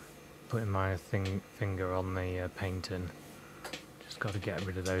putting my finger on the painting. Just got to get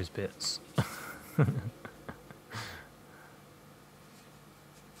rid of those bits.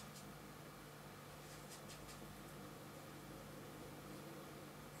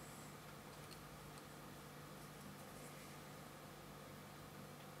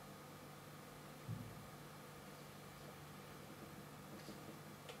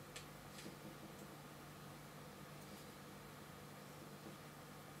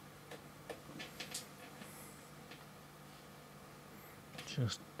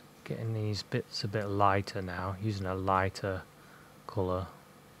 Just getting these bits a bit lighter now, using a lighter colour.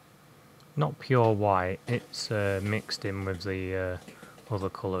 Not pure white, it's mixed in with the other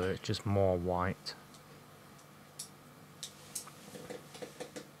colour, it's just more white.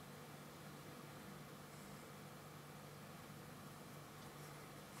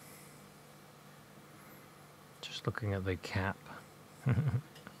 Just looking at the cap.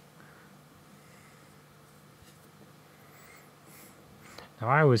 Now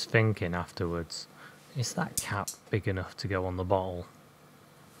I was thinking afterwards, is that cap big enough to go on the bottle?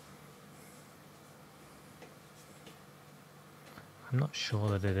 I'm not sure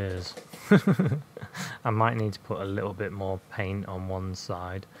that it is. I might need to put a little bit more paint on one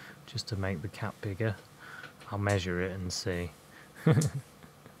side just to make the cap bigger. I'll measure it and see.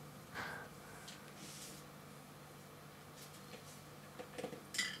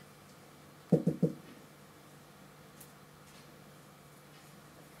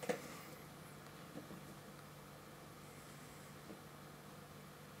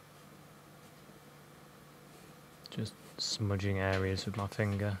 Just smudging areas with my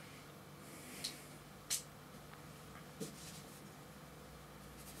finger.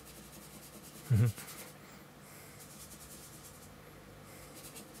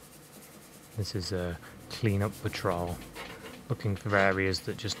 This is a clean-up patrol, looking for areas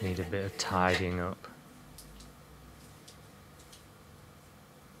that just need a bit of tidying up.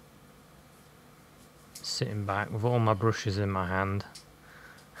 Sitting back with all my brushes in my hand.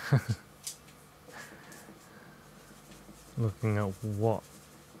 Looking at what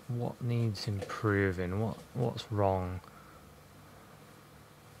needs improving, what's wrong.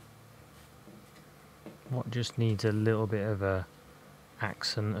 What just needs a little bit of a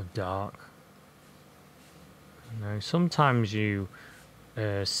accent of dark. You know, sometimes you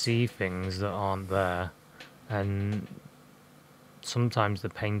see things that aren't there, and sometimes the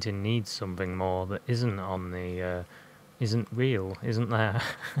painting needs something more that isn't on the isn't real, isn't there.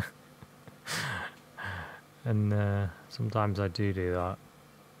 And sometimes I do that,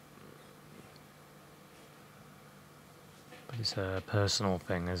 but it's a personal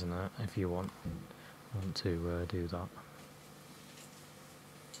thing, isn't it, if you want to do that.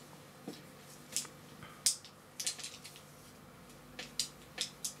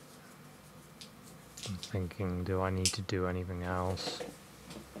 I'm thinking, do I need to do anything else?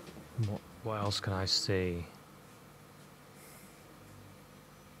 What else can I see?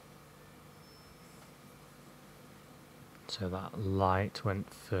 So that light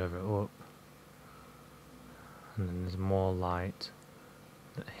went further up, and then there's more light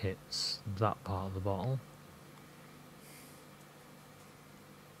that hits that part of the bottle.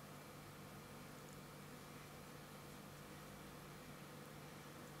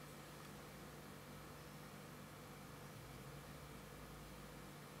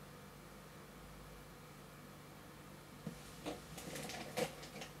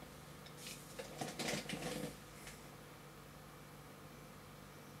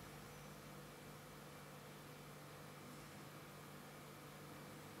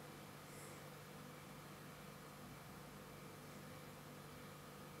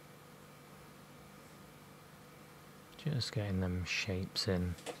 Just getting them shapes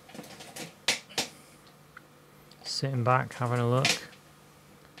in. Sitting back, having a look.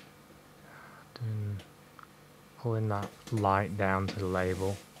 Pulling that light down to the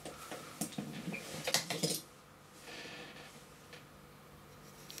label.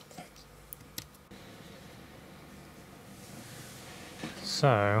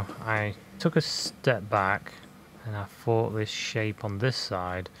 So, I took a step back and I thought this shape on this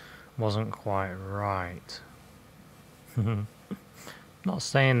side wasn't quite right. Not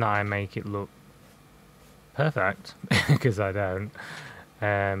saying that I make it look perfect, because I don't,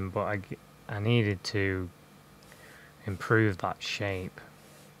 but I needed to improve that shape.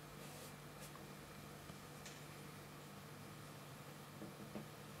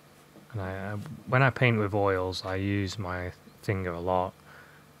 And when I paint with oils, I use my finger a lot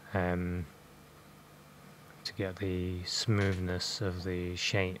to get the smoothness of the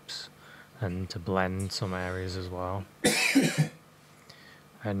shapes and to blend some areas as well.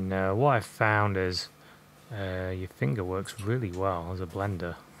 And what I've found is your finger works really well as a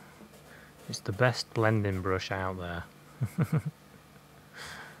blender. It's the best blending brush out there.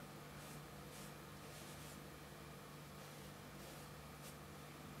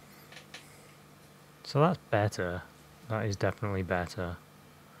 So that's better. That is definitely better.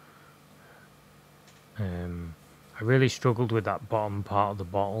 I really struggled with that bottom part of the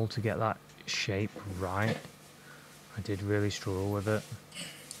bottle to get that shape right. I did really struggle with it.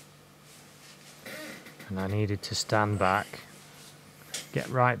 And I needed to stand back, get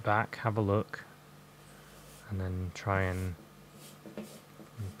right back, have a look, and then try and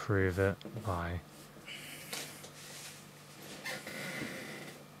improve it by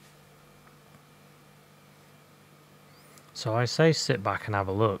so I say sit back and have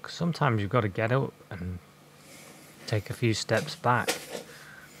a look. Sometimes you've got to get up and take a few steps back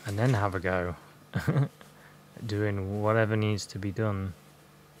and then have a go. Doing whatever needs to be done.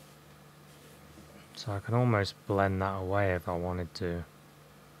 So I can almost blend that away if I wanted to.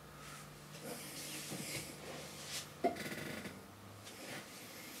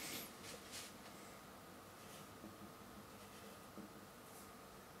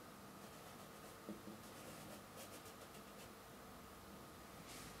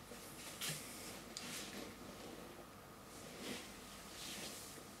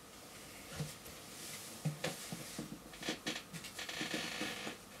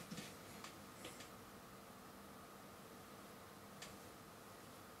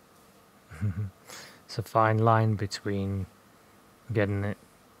 It's a fine line between getting it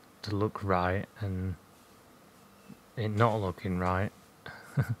to look right and it not looking right.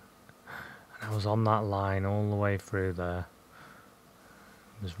 And I was on that line all the way through there.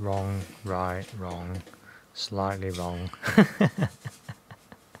 It was wrong, right, wrong, slightly wrong.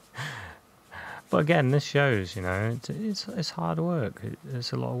 But again, this shows, you know, it's hard work.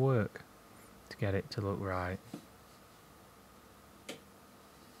 It's a lot of work to get it to look right.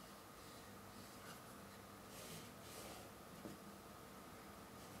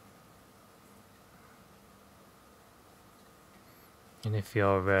 And if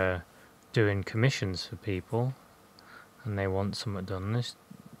you're doing commissions for people and they want something done,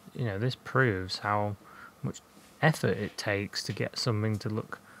 this proves how much effort it takes to get something to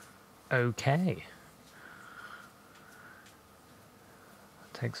look okay.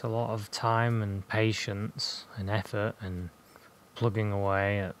 It takes a lot of time and patience and effort and plugging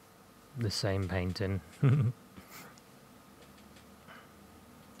away at the same painting.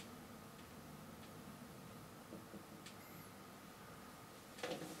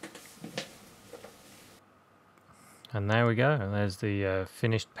 And there we go, there's the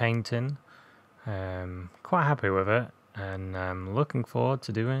finished painting. Quite happy with it, and I'm looking forward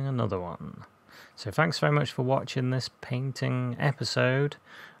to doing another one. So thanks very much for watching this painting episode,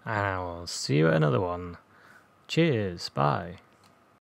 and I will see you at another one. Cheers, bye.